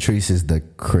Patrice is the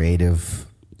creative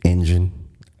engine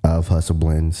of Hustle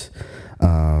Blends,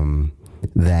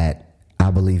 that I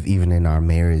believe even in our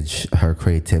marriage, her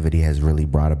creativity has really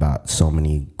brought about so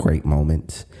many great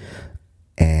moments.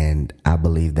 And I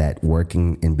believe that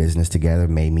working in business together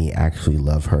made me actually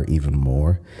love her even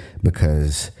more,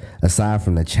 because aside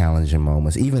from the challenging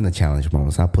moments, even the challenging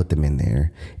moments, I put them in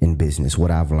there in business. What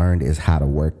I've learned is how to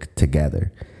work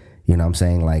together. You know what I'm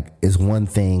saying? Like, it's one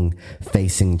thing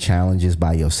facing challenges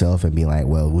by yourself and being like,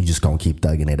 well, we're just going to keep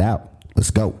thugging it out.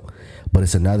 Let's go. But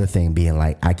it's another thing being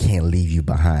like, I can't leave you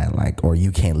behind, or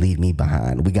you can't leave me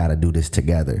behind. We got to do this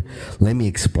together. Let me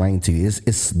explain to you.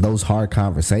 It's those hard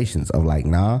conversations of like,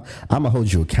 nah, I'm going to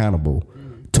hold you accountable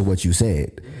to what you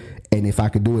said. And if I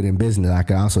could do it in business, I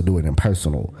could also do it in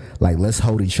personal. Like, let's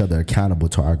hold each other accountable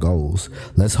to our goals.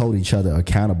 Let's hold each other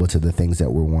accountable to the things that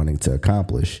we're wanting to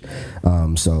accomplish.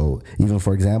 So even,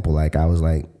 for example, like I was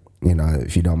like,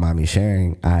 if you don't mind me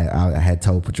sharing, I had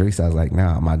told Patrice, I was like,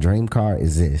 nah, my dream car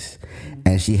is this.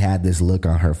 And she had this look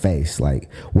on her face,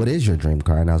 like, what is your dream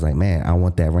car? And I was like, man, I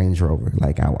want that Range Rover.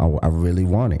 Like, I really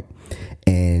want it.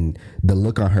 And the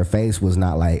look on her face was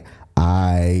not like,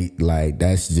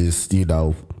 that's just,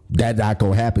 that's not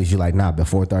going to happen. She's like, nah,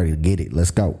 before 30, get it. Let's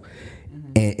go.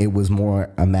 And it was more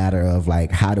a matter of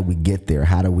like, how do we get there?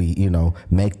 How do we,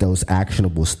 make those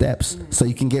actionable steps so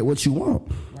you can get what you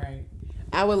want?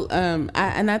 I will, and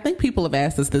I think people have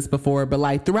asked us this before, but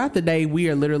like throughout the day, we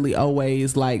are literally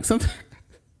always like,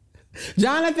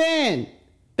 Jonathan,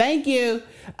 thank you.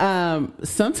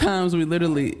 Sometimes we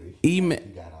literally email.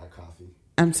 You got our coffee.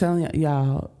 I'm telling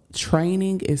y'all,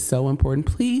 training is so important.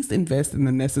 Please invest in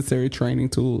the necessary training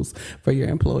tools for your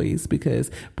employees,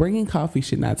 because bringing coffee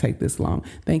should not take this long.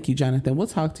 Thank you, Jonathan. We'll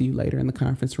talk to you later in the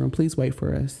conference room. Please wait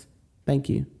for us. Thank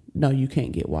you. No, you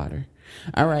can't get water.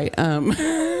 All right.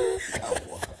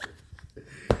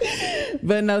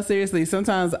 But no, seriously,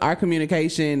 sometimes our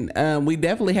communication, we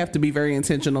definitely have to be very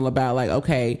intentional about like,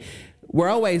 okay, we're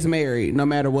always married no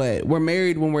matter what. We're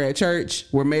married when we're at church.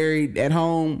 We're married at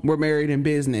home. We're married in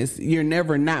business. You're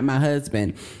never not my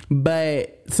husband.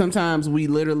 But sometimes we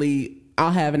literally,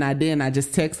 I'll have an idea and I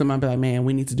just text them. I'll be like, man,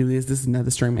 we need to do this. This is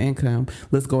another stream of income.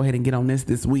 Let's go ahead and get on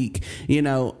this week,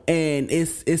 and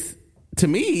it's, to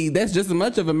me, that's just as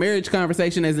much of a marriage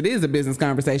conversation as it is a business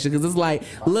conversation. Because it's like,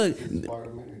 look,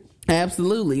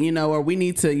 absolutely, or we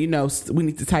need to, we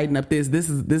need to tighten up this. This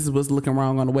is what's looking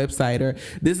wrong on the website, or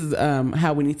this is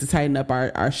how we need to tighten up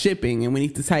our shipping, and we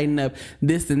need to tighten up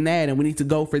this and that, and we need to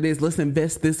go for this. Let's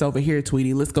invest this over here,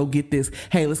 Tweety. Let's go get this.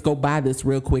 Hey, let's go buy this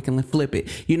real quick and flip it.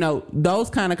 Those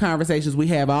kind of conversations we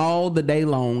have all the day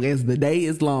long, as the day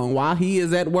is long, while he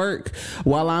is at work,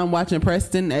 while I'm watching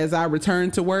Preston as I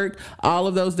return to work. All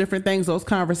of those different things, those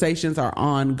conversations are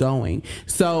ongoing.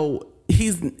 So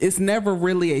it's never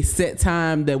really a set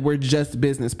time that we're just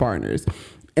business partners.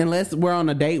 Unless we're on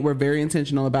a date, we're very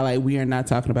intentional about like, we are not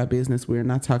talking about business. We're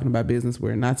not talking about business.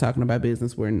 We're not talking about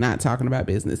business. We're not talking about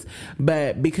business.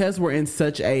 But because we're in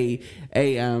such I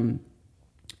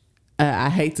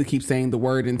hate to keep saying the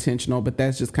word intentional, but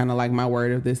that's just kind of like my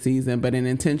word of this season, but an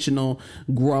intentional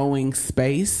growing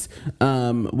space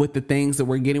with the things that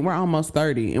we're getting. We're almost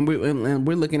 30 and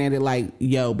we're looking at it like,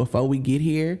 yo, before we get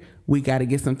here, we got to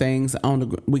get some things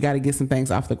we got to get some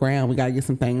things off the ground. We got to get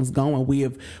some things going.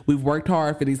 We've worked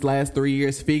hard for these last 3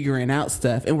 years figuring out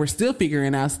stuff, and we're still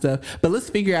figuring out stuff, but let's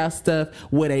figure out stuff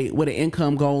with an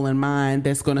income goal in mind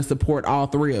that's going to support all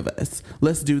three of us.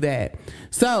 Let's do that.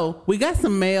 So we got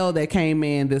some mail that came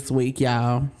in this week,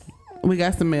 y'all. We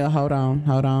got some mail. Hold on.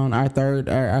 Our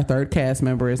third cast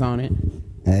member is on it.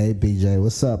 Hey, BJ,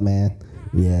 what's up, man?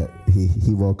 Yeah,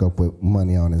 he woke up with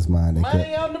money on his mind.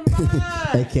 Money on the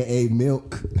mind. AKA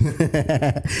milk.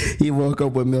 He woke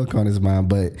up with milk on his mind.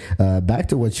 But back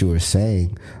to what you were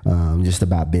saying, just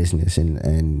about business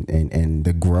and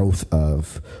the growth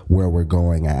of where we're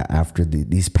going after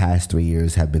these past 3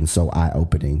 years have been so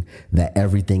eye-opening that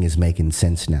everything is making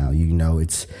sense now. You know,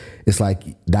 it's like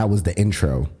that was the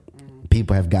intro.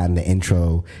 People have gotten the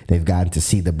intro. They've gotten to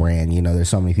see the brand. You know, there's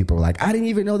so many people who are like, I didn't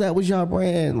even know that was your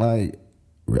brand. Like,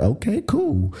 okay,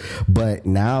 cool. But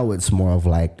now it's more of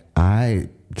like,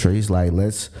 Trees, like,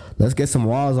 let's get some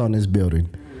walls on this building.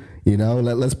 You know,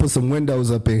 let's put some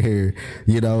windows up in here.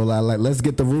 You know, like let's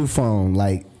get the roof on.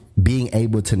 Like, being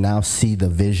able to now see the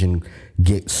vision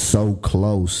get so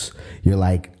close, you're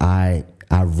like, I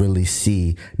really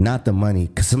see, not the money,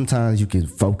 because sometimes you can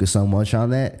focus so much on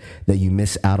that you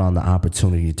miss out on the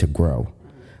opportunity to grow.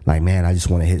 Like, man, I just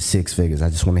want to hit 6 figures. I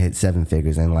just want to hit 7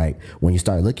 figures. And like, when you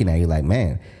start looking at it, you're like,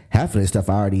 man, half of this stuff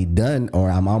I already done,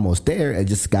 or I'm almost there. I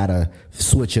just gotta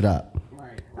switch it up.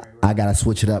 Right. I gotta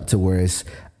switch it up to where it's,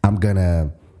 I'm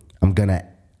gonna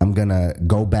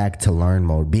go back to learn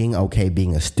mode. Being okay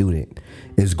being a student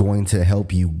is going to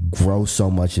help you grow so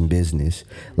much in business.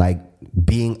 Like,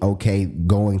 being okay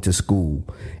going to school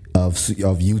of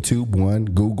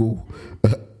YouTube, Google,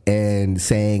 and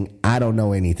saying, I don't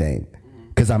know anything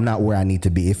because I'm not where I need to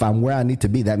be. If I'm where I need to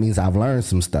be, that means I've learned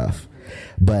some stuff.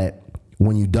 But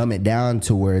when you dumb it down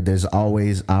to where there's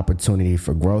always opportunity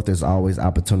for growth, there's always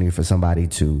opportunity for somebody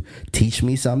to teach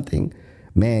me something,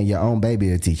 man, your own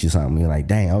baby will teach you something. You're like,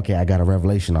 dang, okay, I got a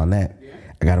revelation on that.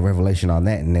 I got a revelation on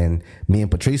that. And then me and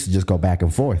Patrice just go back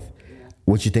and forth.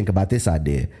 What you think about this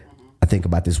idea? I think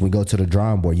about this. We go to the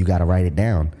drawing board. You got to write it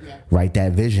down. Write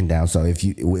that vision down. So if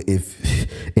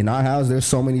in our house there's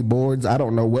so many boards, I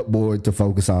don't know what board to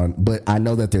focus on, but I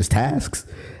know that there's tasks.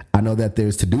 I know that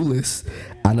there's to-do lists.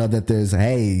 I know that there's,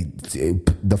 hey,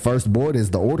 the first board is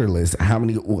the order list.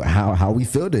 How we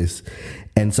feel this.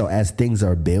 And so as things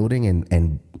are building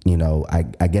and you know,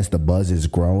 I guess the buzz is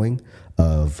growing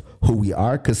of who we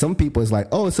are. Cause some people is like,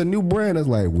 oh, it's a new brand. It's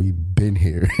like, we've been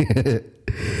here.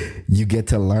 You get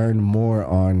to learn more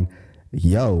on,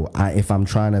 if I'm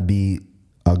trying to be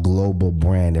a global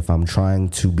brand, if I'm trying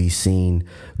to be seen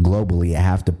globally, I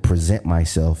have to present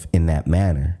myself in that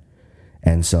manner.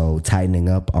 And so tightening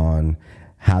up on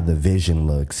how the vision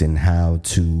looks and how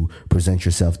to present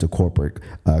yourself to corporate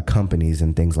companies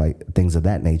and things of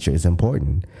that nature is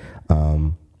important.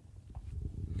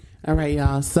 All right,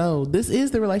 y'all. So this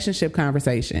is the relationship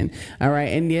conversation. All right.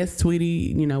 And yes,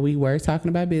 Tweety, you know, we were talking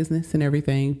about business and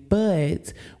everything,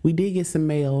 but we did get some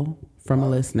mail from a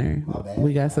listener.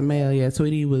 We got some mail. Yeah.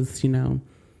 Tweety was, you know,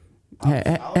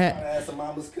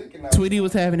 Tweety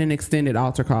was having an extended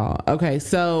altar call. Okay.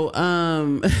 So,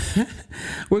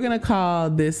 we're going to call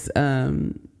this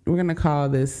listener,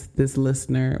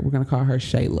 we're going to call her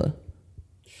Shayla.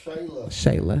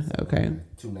 Shayla. Okay.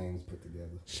 2 names put together.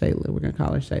 Shayla. We're going to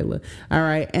call her Shayla. All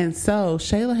right. And so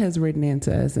Shayla has written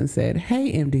into us and said,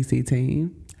 hey, MDC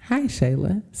team. Hi,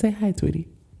 Shayla. Say hi, Tweety.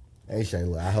 Hey,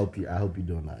 Shayla. I hope you're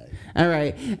doing all right. All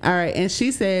right. All right. And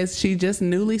she says she just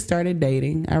newly started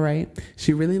dating. All right.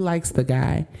 She really likes the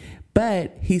guy,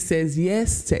 but he says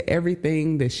yes to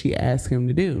everything that she asks him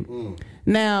to do.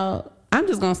 Now, I'm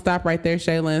just going to stop right there,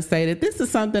 Shayla, and say that this is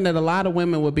something that a lot of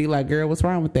women would be like, girl, what's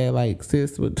wrong with that? Like,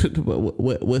 sis, what's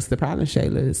the problem,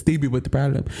 Shayla? Stevie with the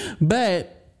problem.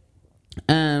 But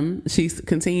she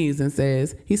continues and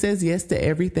says, he says yes to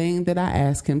everything that I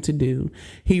ask him to do.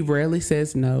 He rarely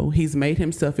says no. He's made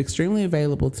himself extremely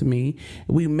available to me.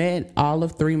 We met all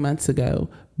of 3 months ago,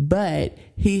 but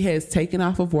he has taken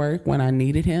off of work when I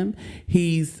needed him.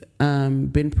 He's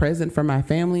been present for my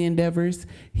family endeavors.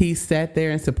 He sat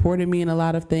there and supported me in a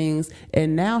lot of things.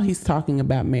 And now he's talking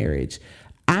about marriage.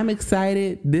 I'm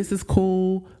excited. This is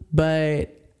cool,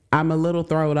 but I'm a little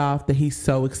thrown off that he's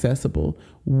so accessible.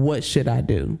 What should I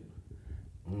do?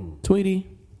 Tweety,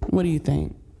 what do you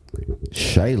think?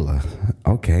 Shayla.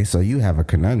 Okay, so you have a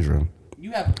conundrum.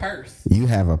 You have a purse. You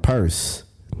have a purse.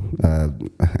 I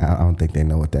don't think they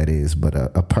know what that is, but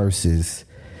a purse is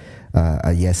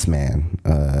a yes man.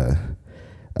 I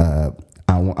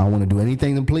want to do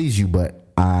anything to please you, but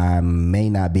I may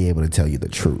not be able to tell you the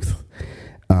truth.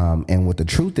 And what the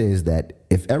truth is that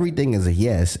if everything is a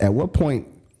yes, at what point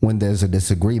when there's a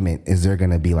disagreement is there going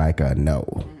to be like a no?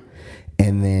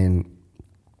 And then,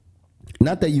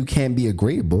 not that you can't be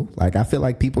agreeable. Like, I feel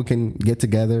like people can get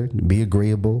together, be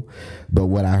agreeable. But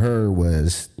what I heard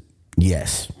was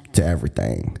yes to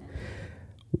everything.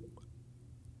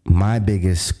 My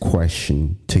biggest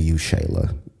question to you,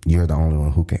 Shayla, you're the only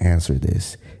one who can answer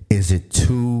this. Is it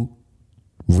too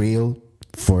real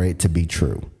for it to be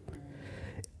true?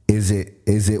 Is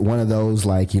it one of those,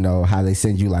 like, you know, how they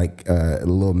send you like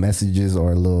little messages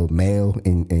or a little mail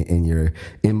in your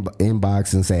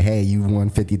inbox and say, hey, you won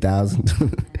 50,000?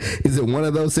 Is it one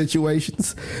of those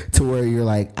situations to where you're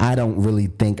like, I don't really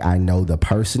think I know the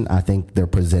person. I think they're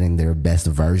presenting their best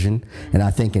version. And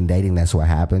I think in dating, that's what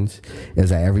happens, is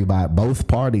that both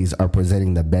parties are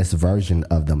presenting the best version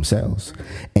of themselves.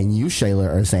 And you,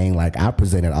 Shayla, are saying, like, I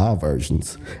presented all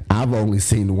versions. I've only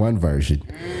seen one version.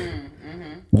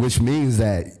 Which means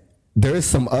that there is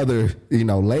some other, you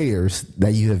know, layers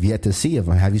that you have yet to see of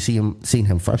him. Have you seen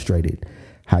him frustrated?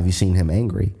 Have you seen him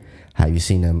angry? Have you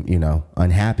seen him, you know,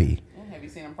 unhappy? Have you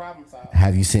seen him problem solve?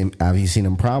 Have you seen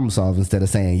him problem solve instead of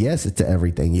saying yes to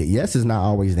everything? Yes is not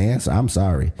always the answer. I'm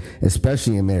sorry,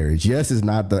 especially in marriage. Yes is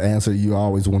not the answer you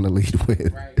always want to lead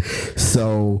with. Right.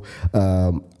 So,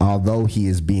 although he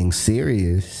is being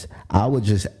serious, I would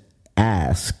just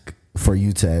ask for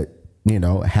you to, you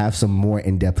know, have some more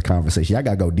in-depth conversation. Y'all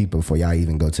gotta go deeper before y'all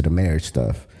even go to the marriage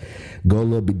stuff. Go a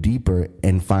little bit deeper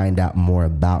and find out more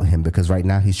about him, because right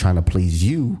now he's trying to please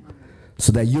you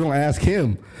so that you don't ask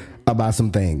him about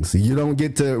some things. You don't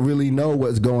get to really know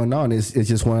what's going on. It's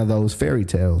just one of those fairy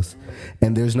tales.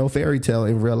 And there's no fairy tale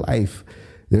in real life.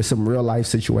 There's some real life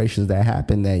situations that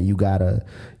happen that you gotta,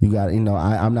 you know,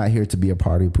 I'm not here to be a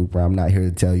party pooper. I'm not here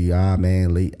to tell you,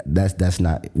 man, that's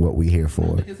not what we're here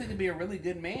for. Because he could be a really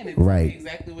good man and right. Be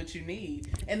exactly what you need.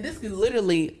 And this could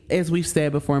literally, as we've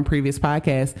said before in previous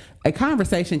podcasts, a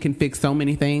conversation can fix so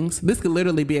many things. This could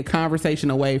literally be a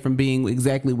conversation away from being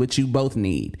exactly what you both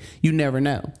need. You never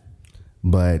know.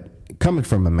 But coming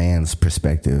from a man's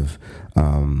perspective,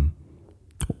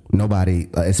 nobody,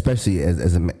 especially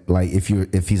as a, like, if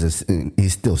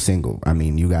he's still single. I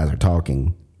mean, you guys are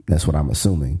talking. That's what I'm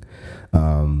assuming.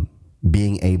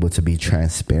 Being able to be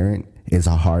transparent is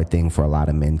a hard thing for a lot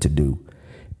of men to do.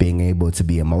 Being able to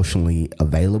be emotionally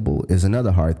available is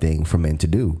another hard thing for men to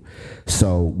do.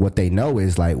 So what they know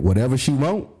is, like, whatever she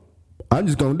wants, I'm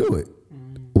just gonna do it.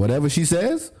 Whatever she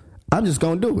says, I'm just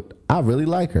gonna do it. I really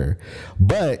like her.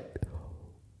 But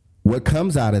what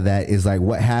comes out of that is, like,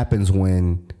 what happens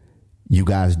when you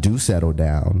guys do settle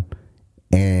down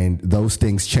and those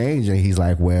things change and he's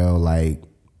like, well, like,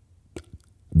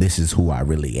 this is who I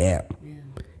really am. Yeah.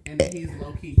 And he's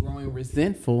low-key growing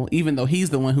resentful, even though he's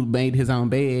the one who made his own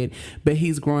bed, but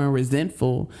he's growing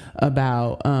resentful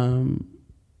about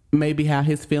maybe how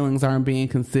his feelings aren't being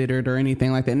considered or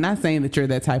anything like that. Not saying that you're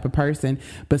that type of person,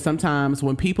 but sometimes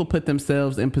when people put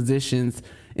themselves in positions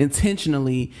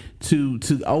intentionally to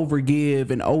overgive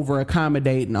and over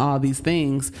accommodate and all these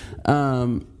things,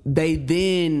 they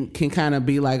then can kind of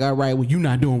be like, all right, well, you're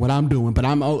not doing what I'm doing, but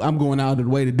I'm going out of the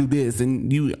way to do this.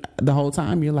 And you, the whole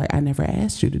time, you're like, I never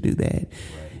asked you to do that. Right.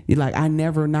 You're like, I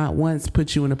never not once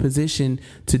put you in a position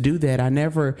to do that. I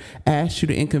never asked you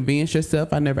to inconvenience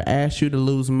yourself. I never asked you to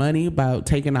lose money about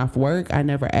taking off work. I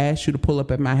never asked you to pull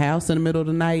up at my house in the middle of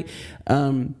the night.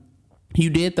 You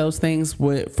did those things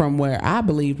from where I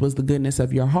believed was the goodness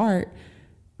of your heart,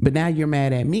 but now you're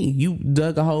mad at me. You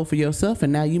dug a hole for yourself,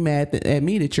 and now you mad at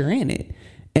me that you're in it.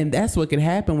 And that's what can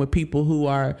happen with people who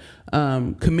are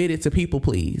committed to people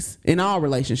please in all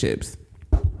relationships.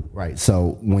 Right.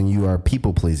 So when you are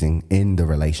people pleasing in the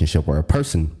relationship, or a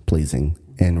person pleasing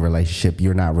in a relationship,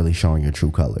 you're not really showing your true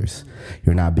colors.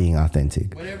 You're not being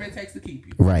authentic. Whatever it takes to keep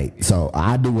you. Right. So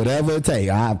I do whatever it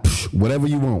takes. Whatever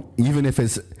you want, even if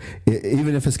it's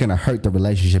going to hurt the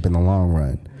relationship in the long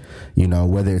run. You know,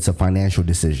 whether it's a financial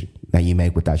decision that you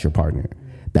make without your partner,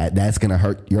 that's going to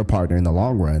hurt your partner in the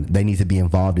long run. They need to be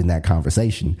involved in that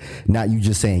conversation. Not you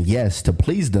just saying yes to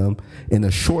please them in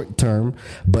the short term,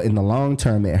 but in the long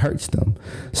term, it hurts them.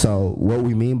 So what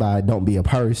we mean by don't be a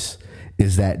purse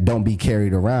is that don't be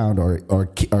carried around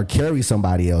or carry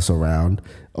somebody else around.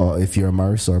 Or if you're a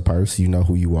merce or a purse, you know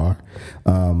who you are.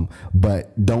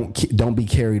 But don't be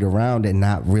carried around and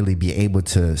not really be able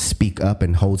to speak up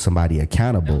and hold somebody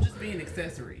accountable. Don't just be an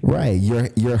accessory. Right.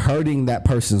 You're hurting that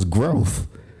person's growth.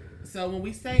 So when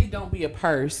we say don't be a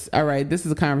purse, all right, this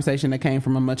is a conversation that came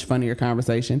from a much funnier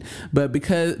conversation, but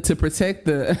because to protect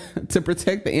the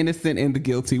innocent and the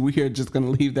guilty, we are just going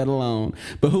to leave that alone.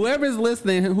 But whoever is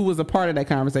listening, who was a part of that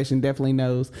conversation, definitely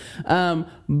knows.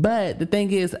 But the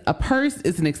thing is, a purse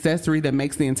is an accessory that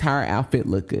makes the entire outfit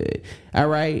look good. All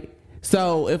right.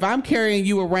 So if I'm carrying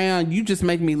you around, you just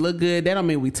make me look good. That don't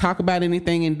mean we talk about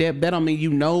anything in depth. That don't mean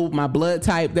you know my blood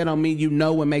type. That don't mean you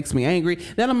know what makes me angry.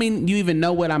 That don't mean you even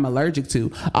know what I'm allergic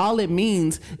to. All it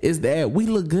means is that we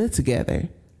look good together.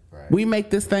 Right. We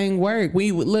make this thing work.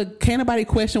 We look. Can't nobody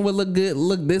question what look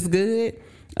this good.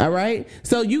 All right.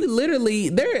 So you literally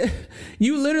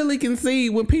can see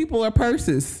when people are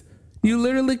purses. You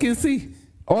literally can see.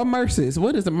 Or merces.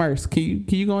 What is a merce? Can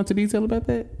you go into detail about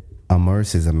that? A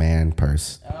merce is a man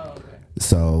purse. Oh, okay.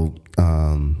 So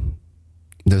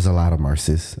there's a lot of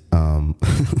merces. Women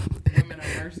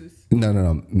are merces?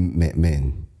 No.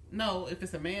 Men. No, if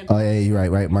it's a man. Oh yeah, you're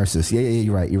right. Merces. Yeah,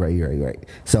 you're right.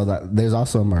 So there's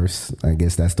also a merce. I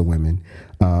guess that's the women.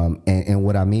 And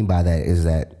what I mean by that is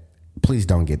that please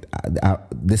don't get.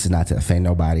 This is not to offend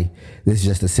nobody. This is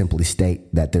just to simply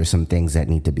state that there's some things that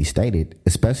need to be stated,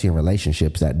 especially in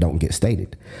relationships that don't get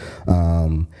stated.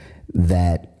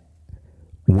 That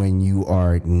when you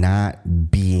are not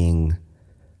being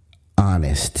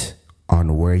honest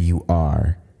on where you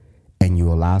are, and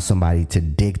you allow somebody to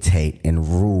dictate and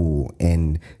rule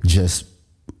and just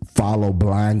follow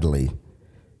blindly,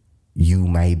 you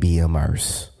may be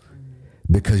immersed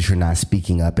because you're not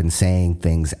speaking up and saying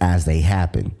things as they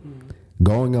happen.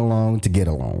 Going along to get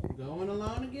along.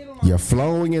 You're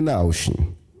flowing in the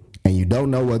ocean and you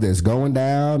don't know whether it's going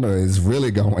down or it's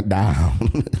really going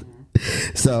down.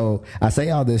 So I say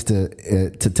all this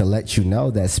to let you know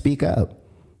that speak up.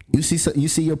 You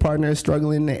see your partner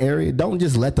struggling in the area. Don't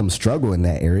just let them struggle in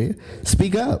that area.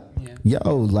 Speak up. Yeah.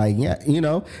 Yo, like, yeah,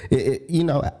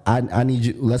 I need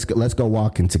you. Let's go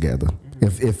walking together.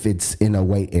 Mm-hmm. If it's in a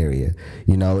weight area,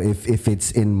 if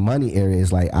it's in money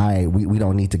areas, like, we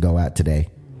don't need to go out today.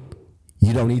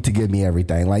 You don't need to give me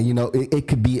everything. Like, it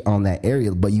could be on that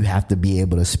area, but you have to be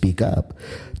able to speak up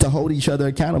to hold each other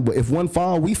accountable. If one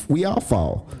fall, we all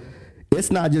fall. It's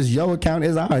not just your account,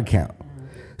 it's our account.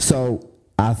 So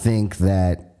I think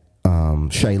that,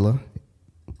 Shayla,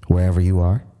 wherever you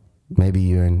are, maybe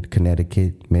you're in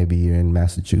Connecticut, maybe you're in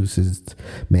Massachusetts,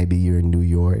 maybe you're in New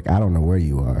York. I don't know where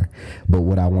you are. But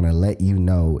what I want to let you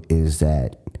know is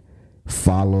that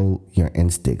follow your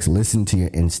instincts, listen to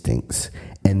your instincts,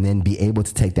 and then be able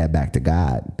to take that back to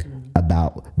God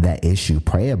about that issue,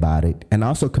 pray about it, and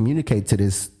also communicate to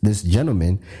this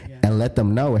gentleman and let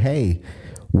them know, hey,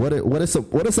 what are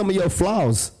some of your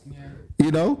flaws?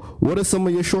 What are some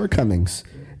of your shortcomings?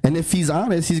 And if he's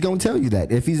honest, he's going to tell you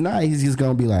that. If he's not, he's just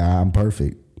going to be like, I'm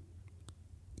perfect.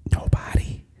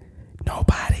 Nobody.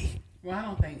 Well, I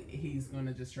don't think he's going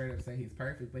to just straight up say he's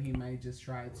perfect, but he might just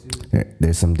try to.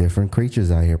 There's some different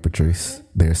creatures out here, Patrice.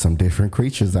 There's some different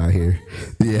creatures out here.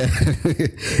 Yeah.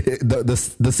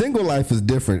 The single life is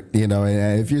different,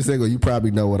 and if you're single, you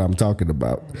probably know what I'm talking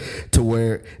about. To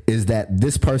where is that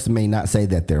this person may not say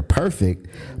that they're perfect,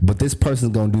 but this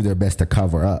person's going to do their best to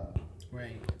cover up.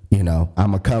 Right. I'm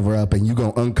going to cover up and you're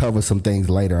going to uncover some things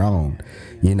later on,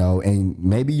 and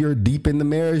maybe you're deep in the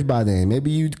marriage by then.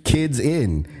 Maybe you kids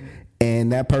in.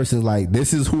 And that person's like,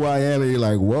 this is who I am. And you're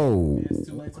like, whoa,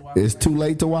 it's too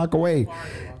late to walk away.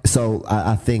 So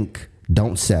I think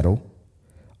don't settle,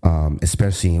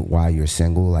 especially while you're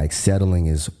single. Like, settling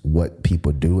is what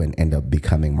people do and end up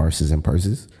becoming merces and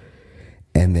purses.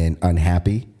 And then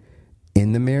unhappy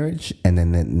in the marriage. And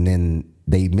then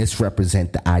they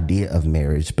misrepresent the idea of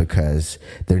marriage because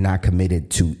they're not committed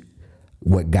to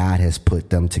what God has put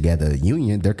them together, a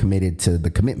union. They're committed to the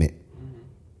commitment.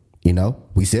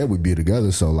 We said we'd be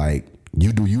together, so like,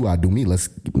 you do you, I do me. Let's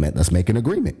make an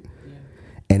agreement. Yeah.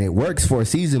 And it works for a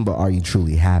season, but are you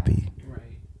truly happy? Right.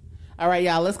 All right,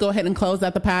 y'all, let's go ahead and close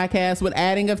out the podcast with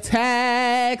adding of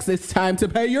tax. It's time to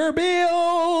pay your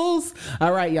bills.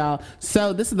 All right, y'all.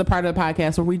 So this is the part of the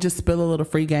podcast where we just spill a little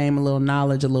free game, a little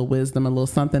knowledge, a little wisdom, a little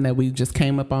something that we just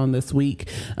came up on this week,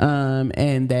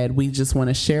 and that we just want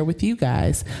to share with you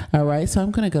guys. All right, so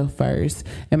I'm going to go first,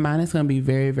 and mine is going to be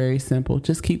very, very simple.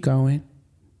 Just keep going.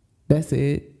 That's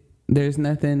it. There's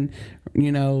nothing,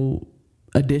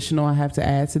 additional I have to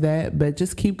add to that, but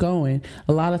just keep going.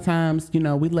 A lot of times, we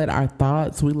let our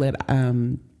thoughts, we let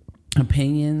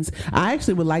opinions. I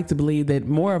actually would like to believe that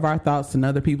more of our thoughts than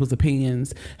other people's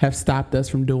opinions have stopped us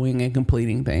from doing and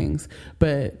completing things.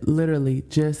 But literally,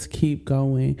 just keep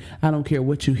going. I don't care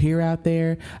what you hear out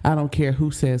there. I don't care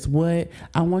who says what.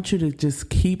 I want you to just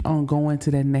keep on going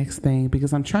to that next thing,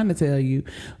 because I'm trying to tell you,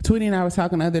 Tweety and I was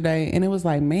talking the other day, and it was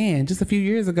like, man, just a few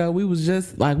years ago, we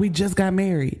just got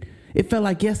married. It felt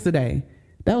like yesterday.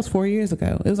 That was 4 years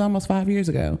ago. It was almost 5 years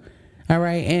ago. All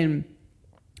right. And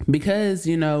because,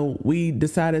 we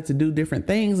decided to do different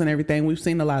things and everything, we've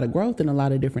seen a lot of growth in a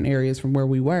lot of different areas from where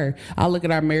we were. I look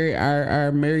at our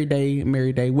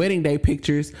wedding day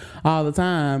pictures all the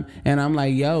time, and I'm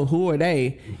like, yo, who are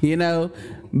they?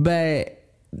 But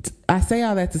I say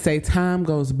all that to say time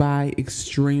goes by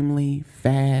extremely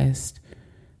fast.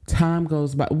 Time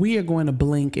goes by. We are going to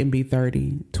blink and be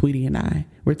 30, Tweety and I.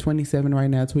 We're 27 right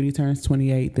now. Tweety turns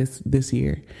 28 this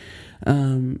year.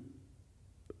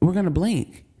 we're going to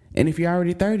blink. And if you're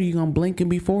already 30, you're going to blink and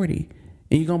be 40.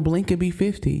 And you're going to blink and be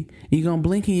 50. And you're going to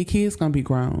blink and your kids going to be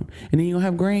grown. And then you're going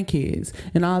to have grandkids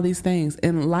and all these things.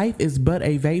 And life is but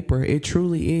a vapor. It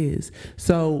truly is.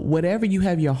 So whatever you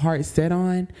have your heart set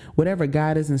on, whatever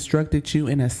God has instructed you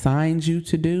and assigned you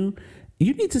to do,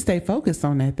 you need to stay focused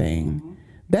on that thing.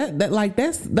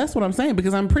 That's what I'm saying,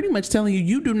 because I'm pretty much telling you,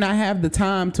 you do not have the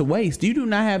time to waste. You do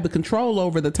not have the control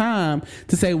over the time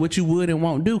to say what you would and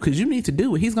won't do, because you need to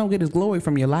do it. He's going to get his glory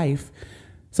from your life.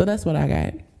 So that's what I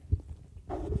got.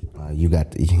 You're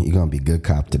gonna be good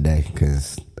cop today,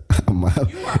 because I'm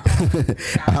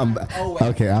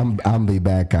be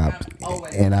bad cop,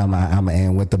 and I'm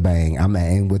in with the bang. I'm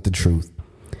in with the truth.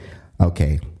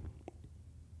 Okay,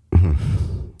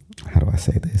 how do I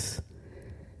say this?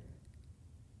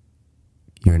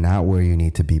 You're not where you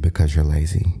need to be because you're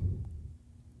lazy,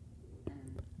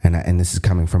 and this is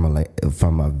coming from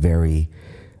a very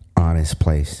honest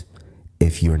place.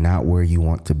 If you're not where you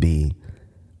want to be,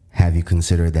 have you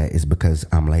considered that it's because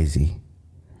I'm lazy?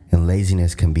 And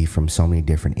laziness can be from so many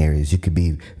different areas. You could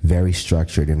be very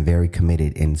structured and very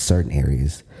committed in certain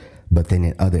areas, but then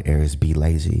in other areas be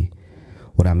lazy.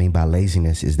 What I mean by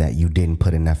laziness is that you didn't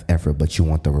put enough effort, but you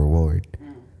want the reward.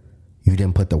 You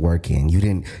didn't put the work in. You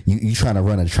trying to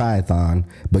run a triathlon,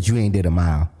 but you ain't did a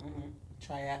mile.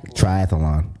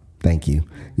 Triathlon. Thank you.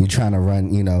 You're trying to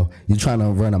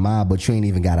run a mile, but you ain't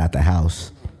even got out the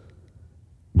house.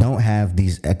 Don't have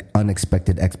these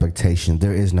unexpected expectations.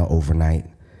 There is no overnight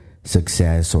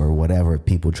success or whatever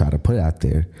people try to put out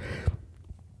there.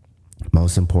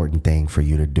 Most important thing for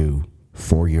you to do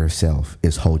for yourself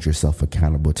is hold yourself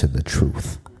accountable to the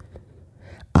truth.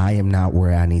 I am not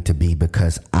where I need to be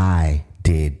because I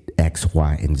did X,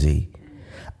 Y, and Z.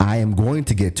 I am going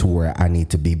to get to where I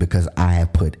need to be because I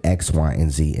have put X, Y, and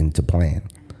Z into plan.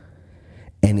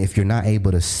 And if you're not able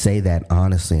to say that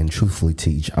honestly and truthfully to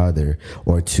each other,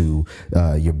 or to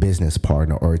your business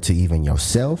partner, or to even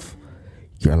yourself,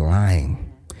 you're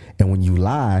lying. And when you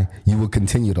lie, you will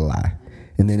continue to lie.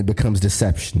 And then it becomes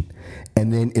deception.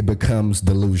 And then it becomes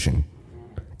delusion.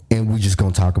 And we're just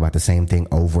going to talk about the same thing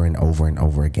over and over and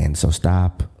over again. So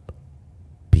stop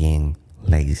being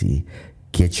lazy.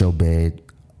 Get your bed,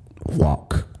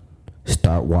 walk.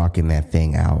 Start walking that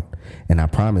thing out. And I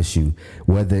promise you,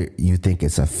 whether you think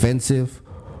it's offensive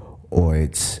or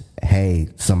it's, hey,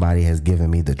 somebody has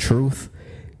given me the truth,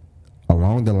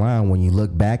 along the line, when you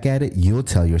look back at it, you'll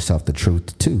tell yourself the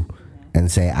truth too,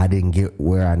 and say, I didn't get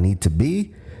where I need to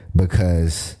be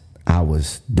because I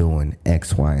was doing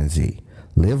X, Y, and Z.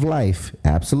 Live life,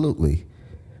 absolutely.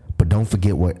 But don't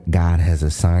forget what God has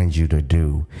assigned you to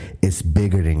do. It's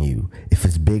bigger than you. If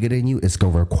it's bigger than you, it's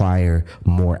going to require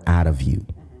more out of you.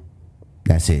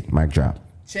 That's it. Mic drop.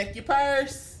 Check your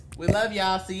purse. We love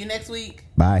y'all. See you next week.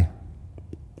 Bye.